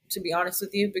 to be honest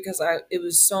with you, because it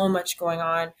was so much going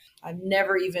on. I've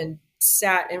never even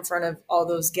sat in front of all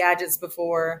those gadgets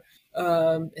before.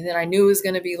 And then I knew it was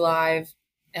going to be live.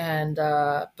 And,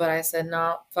 but I said,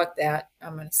 no, fuck that.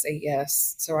 I'm going to say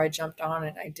yes. So I jumped on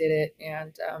and I did it.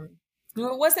 And,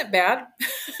 it wasn't bad.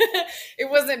 It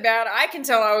wasn't bad. I can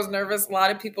tell I was nervous. A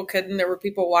lot of people couldn't. There were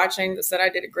people watching that said I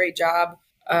did a great job.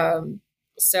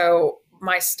 So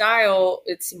my style,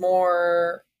 it's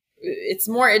more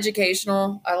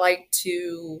educational. I like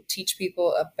to teach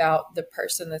people about the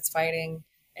person that's fighting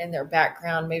and their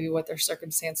background, maybe what their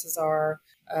circumstances are.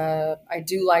 I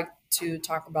do like to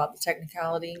talk about the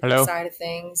technicality side of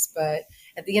things, but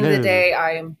at the end of the day,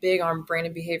 I am big on brain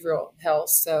and behavioral health.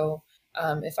 So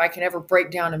if I can ever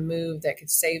break down a move that could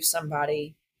save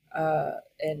somebody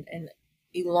and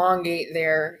elongate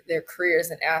their career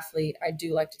as an athlete, I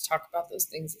do like to talk about those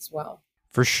things as well.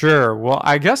 For sure. Well,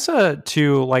 I guess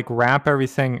to like wrap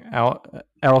everything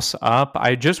else up,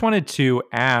 I just wanted to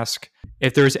ask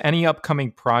if there's any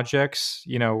upcoming projects,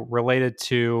 related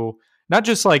to not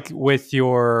just like with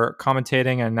your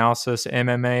commentating and analysis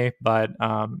MMA, but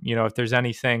if there's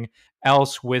anything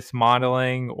else with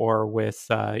modeling or with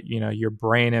your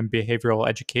brain and behavioral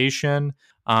education,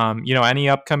 any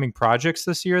upcoming projects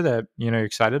this year that you're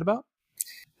excited about?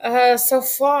 So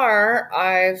far,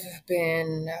 I've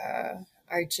been.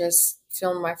 I just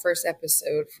filmed my first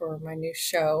episode for my new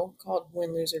show called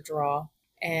Win, Lose, or Draw,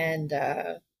 and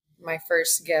my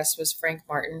first guest was Frank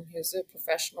Martin, who's a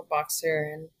professional boxer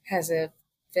and has a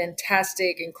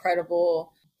fantastic,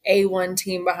 incredible A1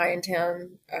 team behind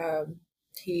him.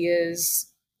 He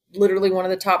is literally one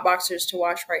of the top boxers to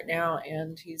watch right now,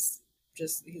 and he's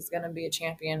going to be a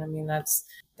champion. I mean, that's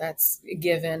a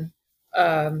given.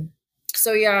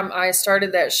 So yeah, I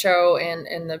started that show,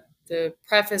 and the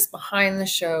preface behind the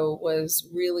show was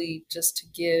really just to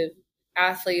give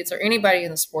athletes or anybody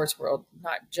in the sports world,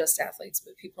 not just athletes,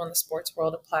 but people in the sports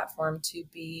world, a platform to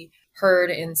be heard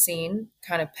and seen,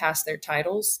 kind of past their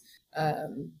titles,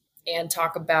 and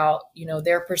talk about,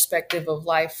 their perspective of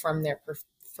life from their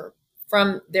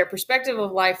perspective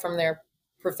of life from their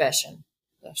profession.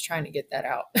 I was trying to get that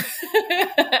out.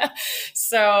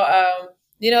 So,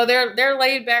 they're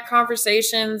laid back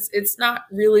conversations. It's not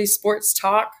really sports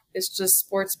talk. It's just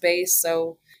sports based.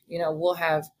 So, we'll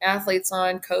have athletes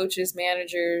on, coaches,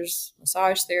 managers,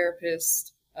 massage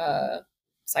therapists,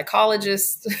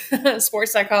 psychologists,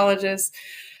 sports psychologists,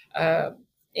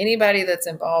 anybody that's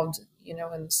involved,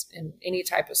 in any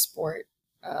type of sport.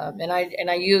 And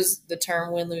I use the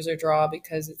term win, lose, or draw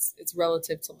because it's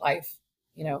relative to life.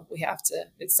 We have to,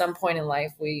 at some point in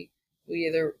life, we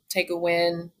either take a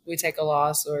win, we take a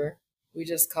loss, or we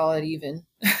just call it even.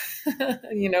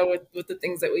 with the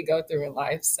things that we go through in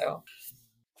life. So.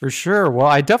 For sure. Well,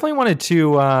 I definitely wanted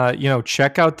to,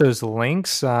 check out those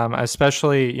links,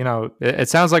 especially, it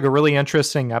sounds like a really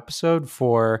interesting episode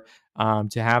for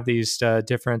to have these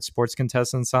different sports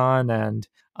contestants on. And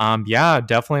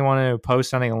definitely want to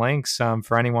post any links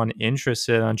for anyone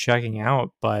interested on checking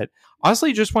out. But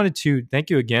honestly, just wanted to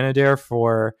thank you again, Adair,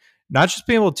 for not just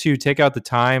being able to take out the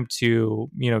time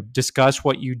to, discuss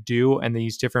what you do in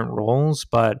these different roles,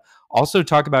 but also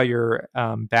talk about your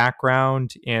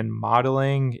background in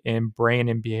modeling, in brain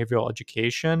and behavioral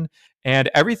education, and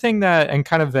everything that, and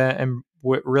kind of,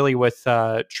 really with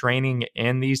training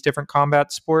in these different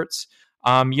combat sports.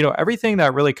 Everything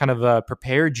that really kind of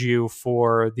prepared you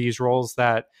for these roles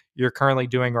that you're currently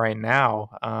doing right now.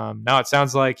 Now it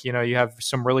sounds like, you have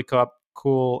some really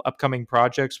cool upcoming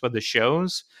projects with the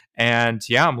shows. And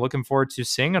yeah, I'm looking forward to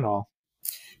seeing it all.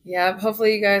 Yeah,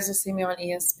 hopefully you guys will see me on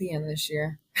ESPN this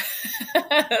year.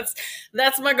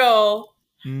 That's my goal.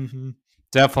 Mm-hmm.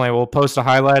 Definitely. We'll post a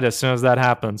highlight as soon as that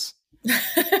happens.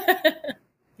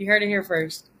 You heard it here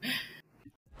first.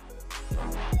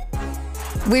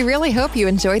 We really hope you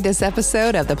enjoyed this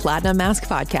episode of the Platinum Mask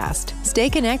Podcast. Stay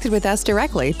connected with us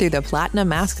directly through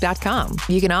theplatinummask.com.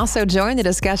 You can also join the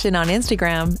discussion on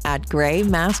Instagram at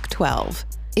GrayMask12.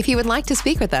 If you would like to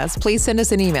speak with us, please send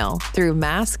us an email through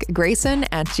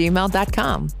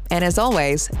maskgrayson@gmail.com. And as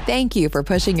always, thank you for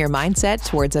pushing your mindset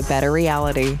towards a better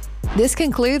reality. This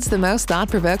concludes the most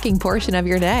thought-provoking portion of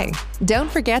your day.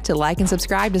 Don't forget to like and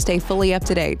subscribe to stay fully up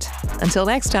to date. Until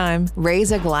next time,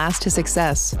 raise a glass to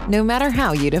success, no matter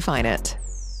how you define it.